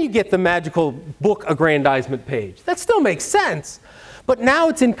 then you get the magical book aggrandizement page. That still makes sense. But now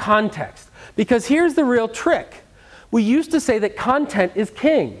it's in context. Because here's the real trick. We used to say that content is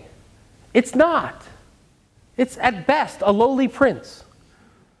king. It's not. It's at best a lowly prince.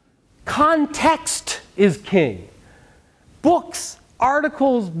 Context is king. Books,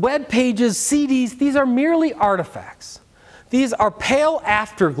 articles, web pages, CDs, these are merely artifacts. These are pale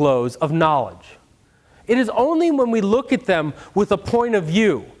afterglows of knowledge. It is only when we look at them with a point of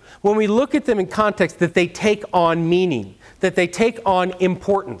view, when we look at them in context, that they take on meaning, that they take on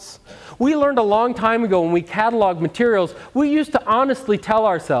importance. We learned a long time ago when we cataloged materials, we used to honestly tell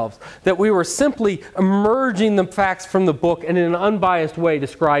ourselves that we were simply emerging the facts from the book and in an unbiased way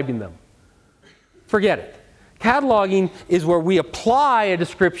describing them. Forget it. Cataloging is where we apply a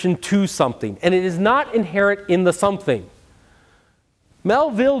description to something, and it is not inherent in the something.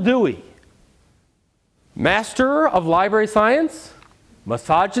 Melville Dewey, master of library science,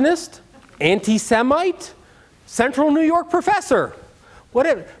 misogynist, anti-Semite, Central New York professor.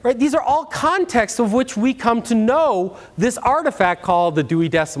 Whatever, right? These are all contexts of which we come to know this artifact called the Dewey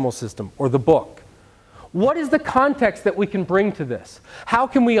Decimal System, or the book. What is the context that we can bring to this? How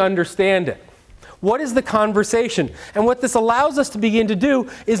can we understand it? What is the conversation? And what this allows us to begin to do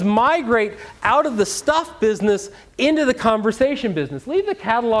is migrate out of the stuff business into the conversation business. Leave the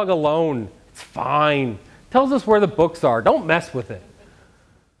catalog alone. It's fine. It tells us where the books are. Don't mess with it.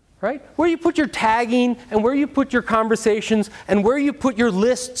 Right? Where you put your tagging, and where you put your conversations, and where you put your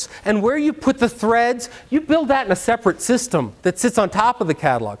lists, and where you put the threads, you build that in a separate system that sits on top of the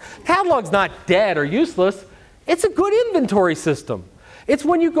catalog. Catalog's not dead or useless. It's a good inventory system. It's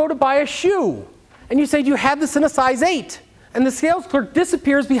when you go to buy a shoe, and you say, do you have this in a size 8? And the sales clerk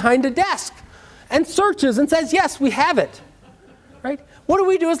disappears behind a desk and searches and says, yes, we have it. Right? What do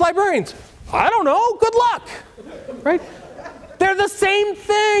we do as librarians? I don't know. Good luck. Right? They're the same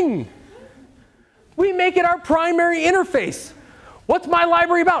thing. We make it our primary interface. What's my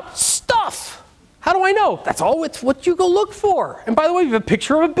library about? Stuff. How do I know? That's all. It's what you go look for. And by the way, you have a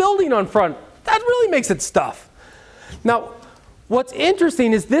picture of a building on front. That really makes it stuff. Now, what's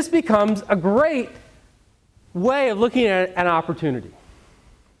interesting is this becomes a great way of looking at an opportunity.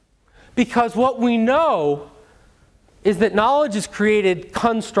 Because what we know is that knowledge is created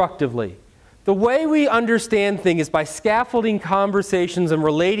constructively. The way we understand things is by scaffolding conversations and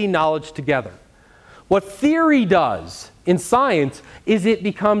relating knowledge together. What theory does in science is it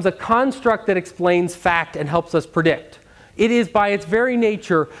becomes a construct that explains fact and helps us predict. It is by its very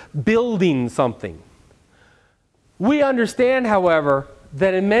nature building something. We understand, however,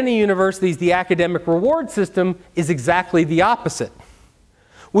 that in many universities the academic reward system is exactly the opposite,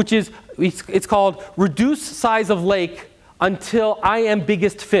 which is, it's called reduce size of lake until I am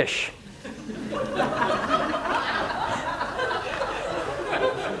biggest fish.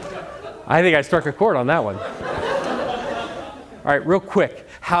 I think I struck a chord on that one. All right, real quick.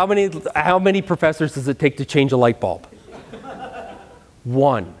 How many professors does it take to change a light bulb?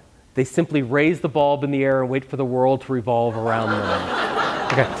 One. They simply raise the bulb in the air and wait for the world to revolve around them.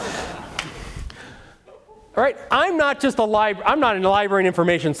 Okay. All right, I'm not a library and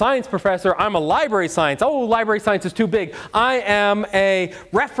information science professor. I'm a library science. Oh, library science is too big. I am a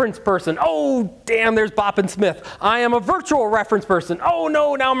reference person. Oh, damn, there's Bopp and Smith. I am a virtual reference person. Oh,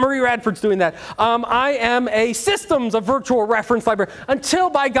 no, now Marie Radford's doing that. I am a systems of virtual reference library. Until,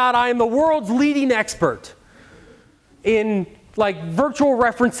 by God, I am the world's leading expert in like virtual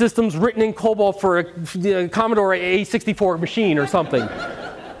reference systems written in COBOL for a Commodore A64 machine or something.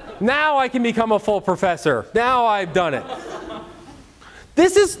 Now I can become a full professor. Now I've done it.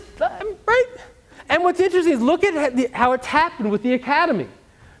 This is, right? And what's interesting is look at how it's happened with the academy.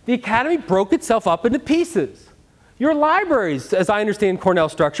 The academy broke itself up into pieces. Your libraries, as I understand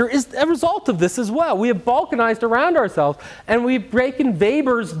Cornell's structure, is a result of this as well. We have balkanized around ourselves, and we've taken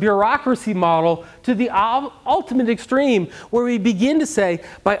Weber's bureaucracy model to the ultimate extreme, where we begin to say,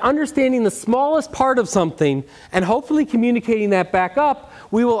 by understanding the smallest part of something and hopefully communicating that back up,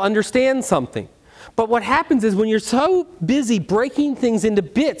 we will understand something. But what happens is when you're so busy breaking things into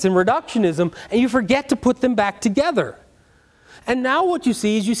bits and reductionism, and you forget to put them back together. And now what you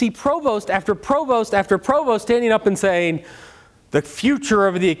see is you see provost after provost after provost standing up and saying, the future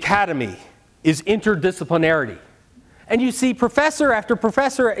of the academy is interdisciplinarity. And you see professor after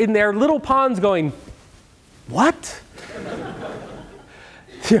professor in their little ponds going, what?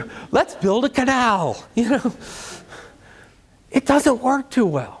 Let's build a canal. You know, it doesn't work too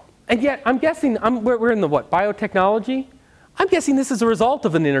well. And yet, I'm guessing, we're in the what, biotechnology? I'm guessing this is a result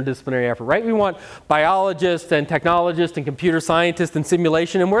of an interdisciplinary effort, right? We want biologists and technologists and computer scientists and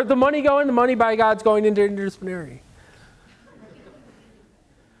simulation. And where's the money going? The money, by God's, going into interdisciplinary.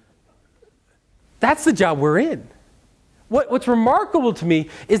 That's the job we're in. What's remarkable to me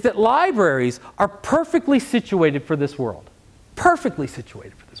is that libraries are perfectly situated for this world. Perfectly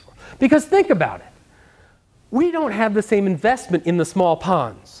situated for this world. Because think about it. We don't have the same investment in the small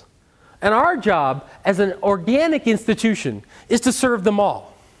ponds. And our job as an organic institution is to serve them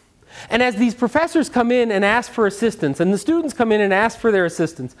all. And as these professors come in and ask for assistance, and the students come in and ask for their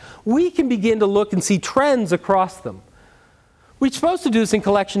assistance, we can begin to look and see trends across them. We're supposed to do this in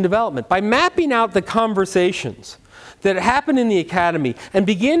collection development by mapping out the conversations that happen in the academy and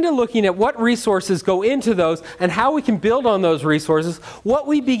begin to looking at what resources go into those and how we can build on those resources. What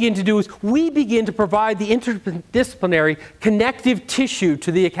we begin to do is we begin to provide the interdisciplinary connective tissue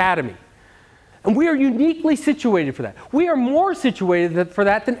to the academy. And we are uniquely situated for that. We are more situated for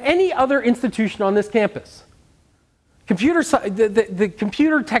that than any other institution on this campus. The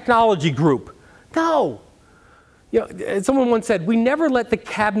computer technology group, no. You know, someone once said, we never let the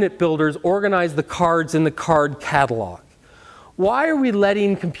cabinet builders organize the cards in the card catalog. Why are we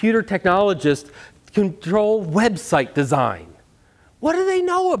letting computer technologists control website design? What do they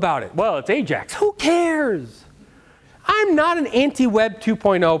know about it? Well, it's Ajax. Who cares? I'm not an anti-web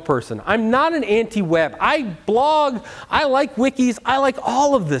 2.0 person. I'm not an anti-web. I blog, I like wikis, I like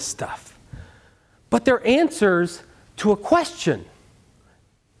all of this stuff. But they're answers to a question.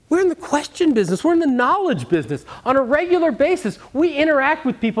 We're in the question business. We're in the knowledge business. On a regular basis, we interact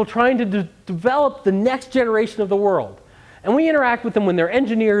with people trying to develop the next generation of the world. And we interact with them when they're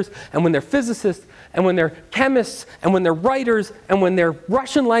engineers, and when they're physicists, and when they're chemists, and when they're writers, and when they're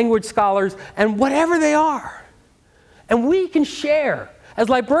Russian language scholars, and whatever they are. And we can share. As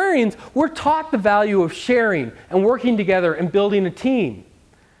librarians, we're taught the value of sharing and working together and building a team.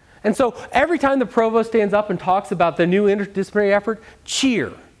 And so every time the provost stands up and talks about the new interdisciplinary effort,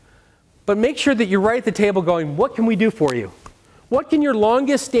 cheer. But make sure that you're right at the table going, what can we do for you? What can your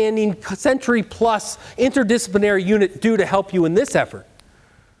longest standing century-plus interdisciplinary unit do to help you in this effort?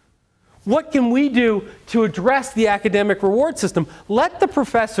 What can we do to address the academic reward system? Let the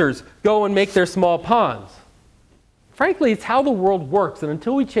professors go and make their small ponds. Frankly, it's how the world works, and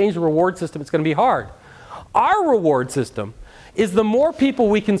until we change the reward system, it's going to be hard. Our reward system is the more people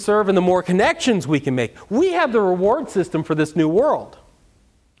we can serve and the more connections we can make. We have the reward system for this new world.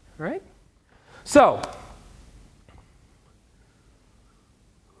 Right? So,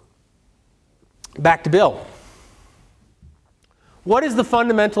 back to Bill. What is the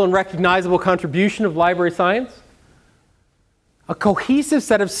fundamental and recognizable contribution of library science? A cohesive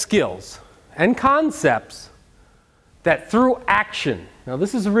set of skills and concepts that through action, now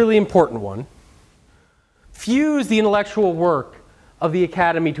this is a really important one, fuse the intellectual work of the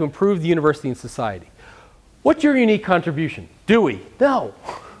academy to improve the university and society. What's your unique contribution? Dewey? No.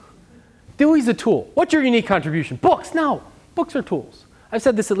 Dewey's a tool. What's your unique contribution? Books? No. Books are tools. I've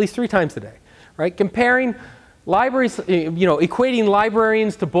said this at least 3 times today. Right? Comparing libraries, equating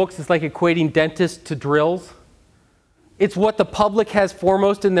librarians to books is like equating dentists to drills. It's what the public has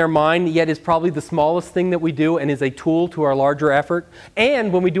foremost in their mind, yet is probably the smallest thing that we do and is a tool to our larger effort.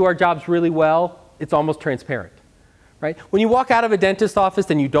 And when we do our jobs really well, it's almost transparent. Right? When you walk out of a dentist's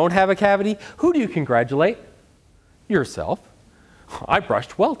office and you don't have a cavity, who do you congratulate? Yourself. I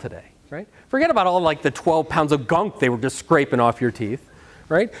brushed well today. Right? Forget about all like the 12 pounds of gunk they were just scraping off your teeth.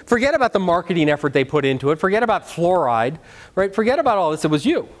 Right? Forget about the marketing effort they put into it. Forget about fluoride. Right? Forget about all this. It was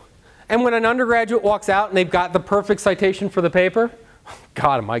you. And when an undergraduate walks out and they've got the perfect citation for the paper,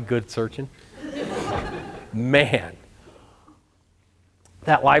 God, am I good at searching? Man.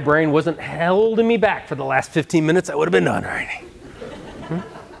 That librarian wasn't holding me back for the last 15 minutes. I would have been done already.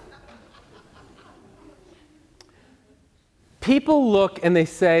 People look and they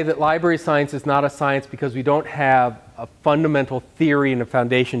say that library science is not a science because we don't have a fundamental theory and a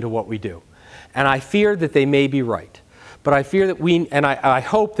foundation to what we do. And I fear that they may be right. But I fear that I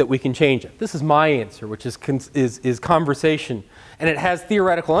hope that we can change it. This is my answer, which is conversation. And it has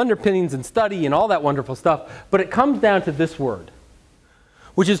theoretical underpinnings and study and all that wonderful stuff. But it comes down to this word,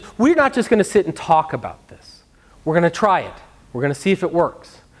 which is we're not just going to sit and talk about this. We're going to try it. We're going to see if it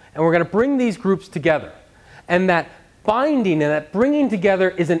works. And we're going to bring these groups together. And that binding and that bringing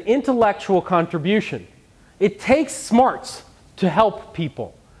together is an intellectual contribution. It takes smarts to help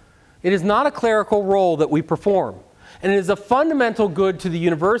people. It is not a clerical role that we perform. And it is a fundamental good to the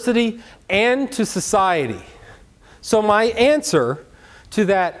university and to society. So my answer to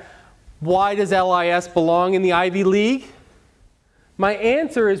that, why does LIS belong in the Ivy League? My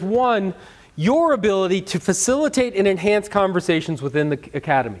answer is one, your ability to facilitate and enhance conversations within the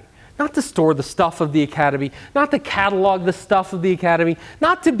academy. Not to store the stuff of the academy, not to catalog the stuff of the academy,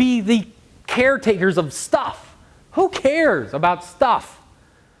 not to be the caretakers of stuff. Who cares about stuff?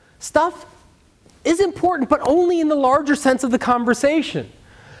 Stuff is important, but only in the larger sense of the conversation.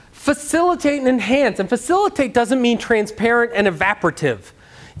 Facilitate and enhance. And facilitate doesn't mean transparent and evaporative.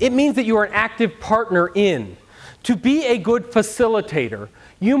 It means that you are an active partner in. To be a good facilitator,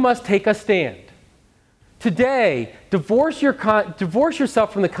 you must take a stand. Today, divorce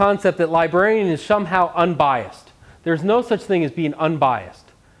yourself from the concept that librarian is somehow unbiased. There's no such thing as being unbiased.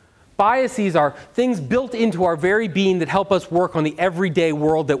 Biases are things built into our very being that help us work on the everyday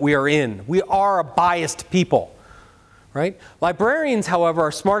world that we are in. We are a biased people, right? Librarians, however,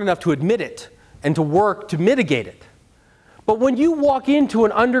 are smart enough to admit it and to work to mitigate it. But when you walk into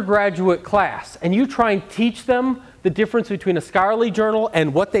an undergraduate class and you try and teach them the difference between a scholarly journal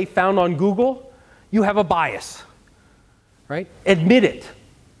and what they found on Google, you have a bias, right? Admit it,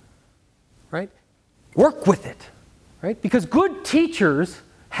 right? Work with it, right? Because good teachers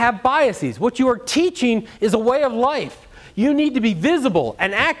have biases. What you are teaching is a way of life. You need to be visible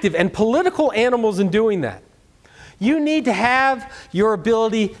and active and political animals in doing that. You need to have your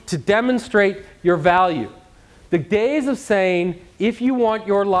ability to demonstrate your value. The days of saying, if you want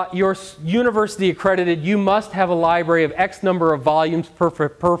your university accredited, you must have a library of X number of volumes per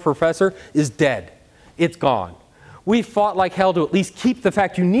professor is dead. It's gone. We fought like hell to at least keep the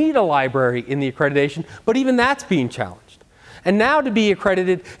fact you need a library in the accreditation, but even that's being challenged. And now to be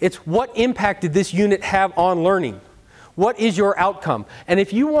accredited, it's what impact did this unit have on learning? What is your outcome? And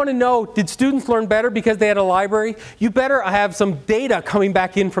if you want to know, did students learn better because they had a library? You better have some data coming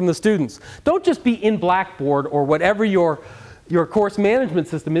back in from the students. Don't just be in Blackboard or whatever your course management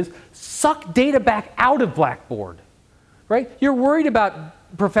system is. Suck data back out of Blackboard, right? You're worried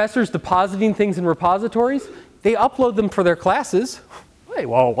about professors depositing things in repositories. They upload them for their classes. Hey,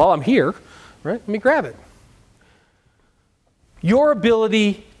 well, while I'm here, right, let me grab it. Your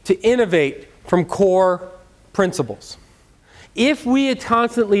ability to innovate from core principles. If we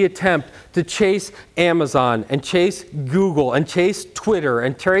constantly attempt to chase Amazon and chase Google and chase Twitter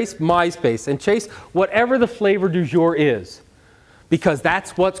and chase MySpace and chase whatever the flavor du jour is, because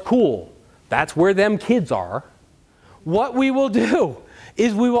that's what's cool, that's where them kids are, what we will do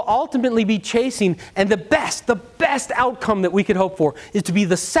is we will ultimately be chasing, and the best outcome that we could hope for is to be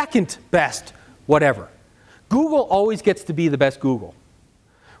the second best whatever. Google always gets to be the best Google,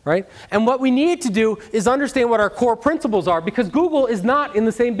 right? And what we need to do is understand what our core principles are, because Google is not in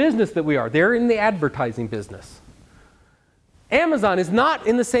the same business that we are. They're in the advertising business. Amazon is not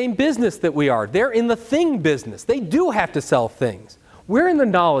in the same business that we are. They're in the thing business. They do have to sell things. We're in the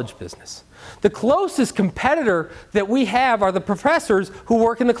knowledge business. The closest competitor that we have are the professors who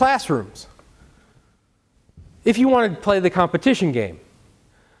work in the classrooms. If you want to play the competition game,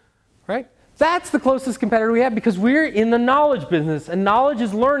 right? That's the closest competitor we have, because we're in the knowledge business, and knowledge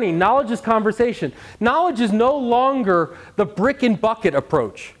is learning, knowledge is conversation. Knowledge is no longer the brick and bucket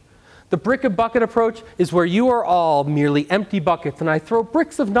approach. The brick and bucket approach is where you are all merely empty buckets, and I throw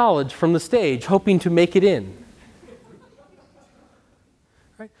bricks of knowledge from the stage hoping to make it in.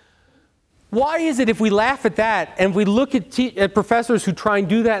 Why is it if we laugh at that and we look at professors who try and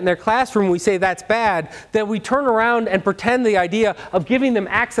do that in their classroom and we say that's bad, that we turn around and pretend the idea of giving them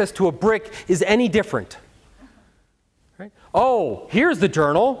access to a brick is any different? Right? Oh, here's the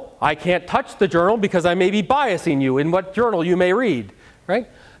journal. I can't touch the journal because I may be biasing you in what journal you may read. Right?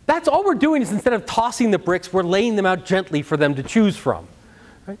 That's all we're doing, is instead of tossing the bricks, we're laying them out gently for them to choose from.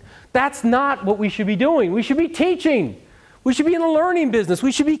 Right? That's not what we should be doing. We should be teaching. We should be in the learning business.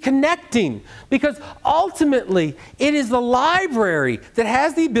 We should be connecting, because ultimately it is the library that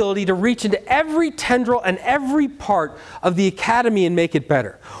has the ability to reach into every tendril and every part of the academy and make it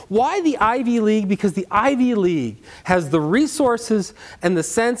better. Why the Ivy League? Because the Ivy League has the resources and the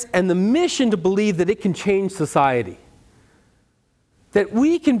sense and the mission to believe that it can change society. That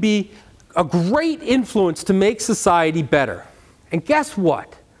we can be a great influence to make society better. And guess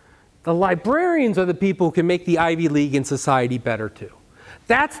what? The librarians are the people who can make the Ivy League and society better too.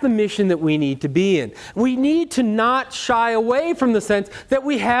 That's the mission that we need to be in. We need to not shy away from the sense that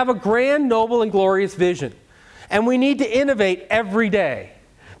we have a grand, noble, and glorious vision. And we need to innovate every day,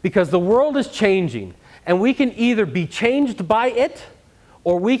 because the world is changing, and we can either be changed by it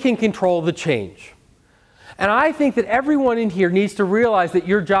or we can control the change. And I think that everyone in here needs to realize that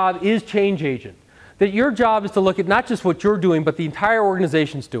your job is change agent. That your job is to look at not just what you're doing, but the entire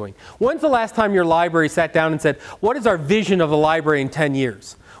organization's doing. When's the last time your library sat down and said, what is our vision of the library in 10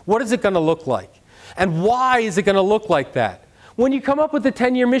 years? What is it going to look like? And why is it going to look like that? When you come up with a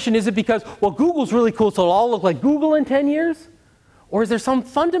 10-year mission, is it because, well, Google's really cool, so it'll all look like Google in 10 years? Or is there some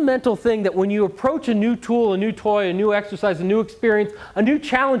fundamental thing that when you approach a new tool, a new toy, a new exercise, a new experience, a new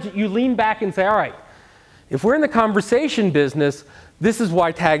challenge, that you lean back and say, all right, if we're in the conversation business, this is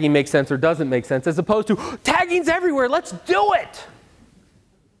why tagging makes sense or doesn't make sense, as opposed to, tagging's everywhere, let's do it.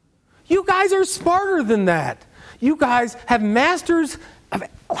 You guys are smarter than that. You guys have masters of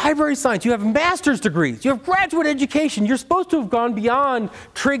library science. You have master's degrees. You have graduate education. You're supposed to have gone beyond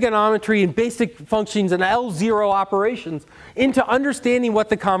trigonometry and basic functions and L0 operations into understanding what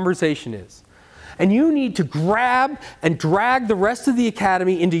the conversation is. And you need to grab and drag the rest of the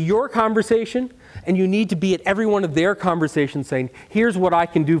academy into your conversation, and you need to be at every one of their conversations saying, here's what I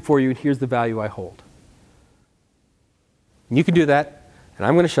can do for you, and here's the value I hold. And you can do that, and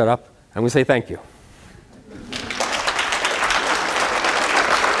I'm going to shut up. I'm going to say thank you.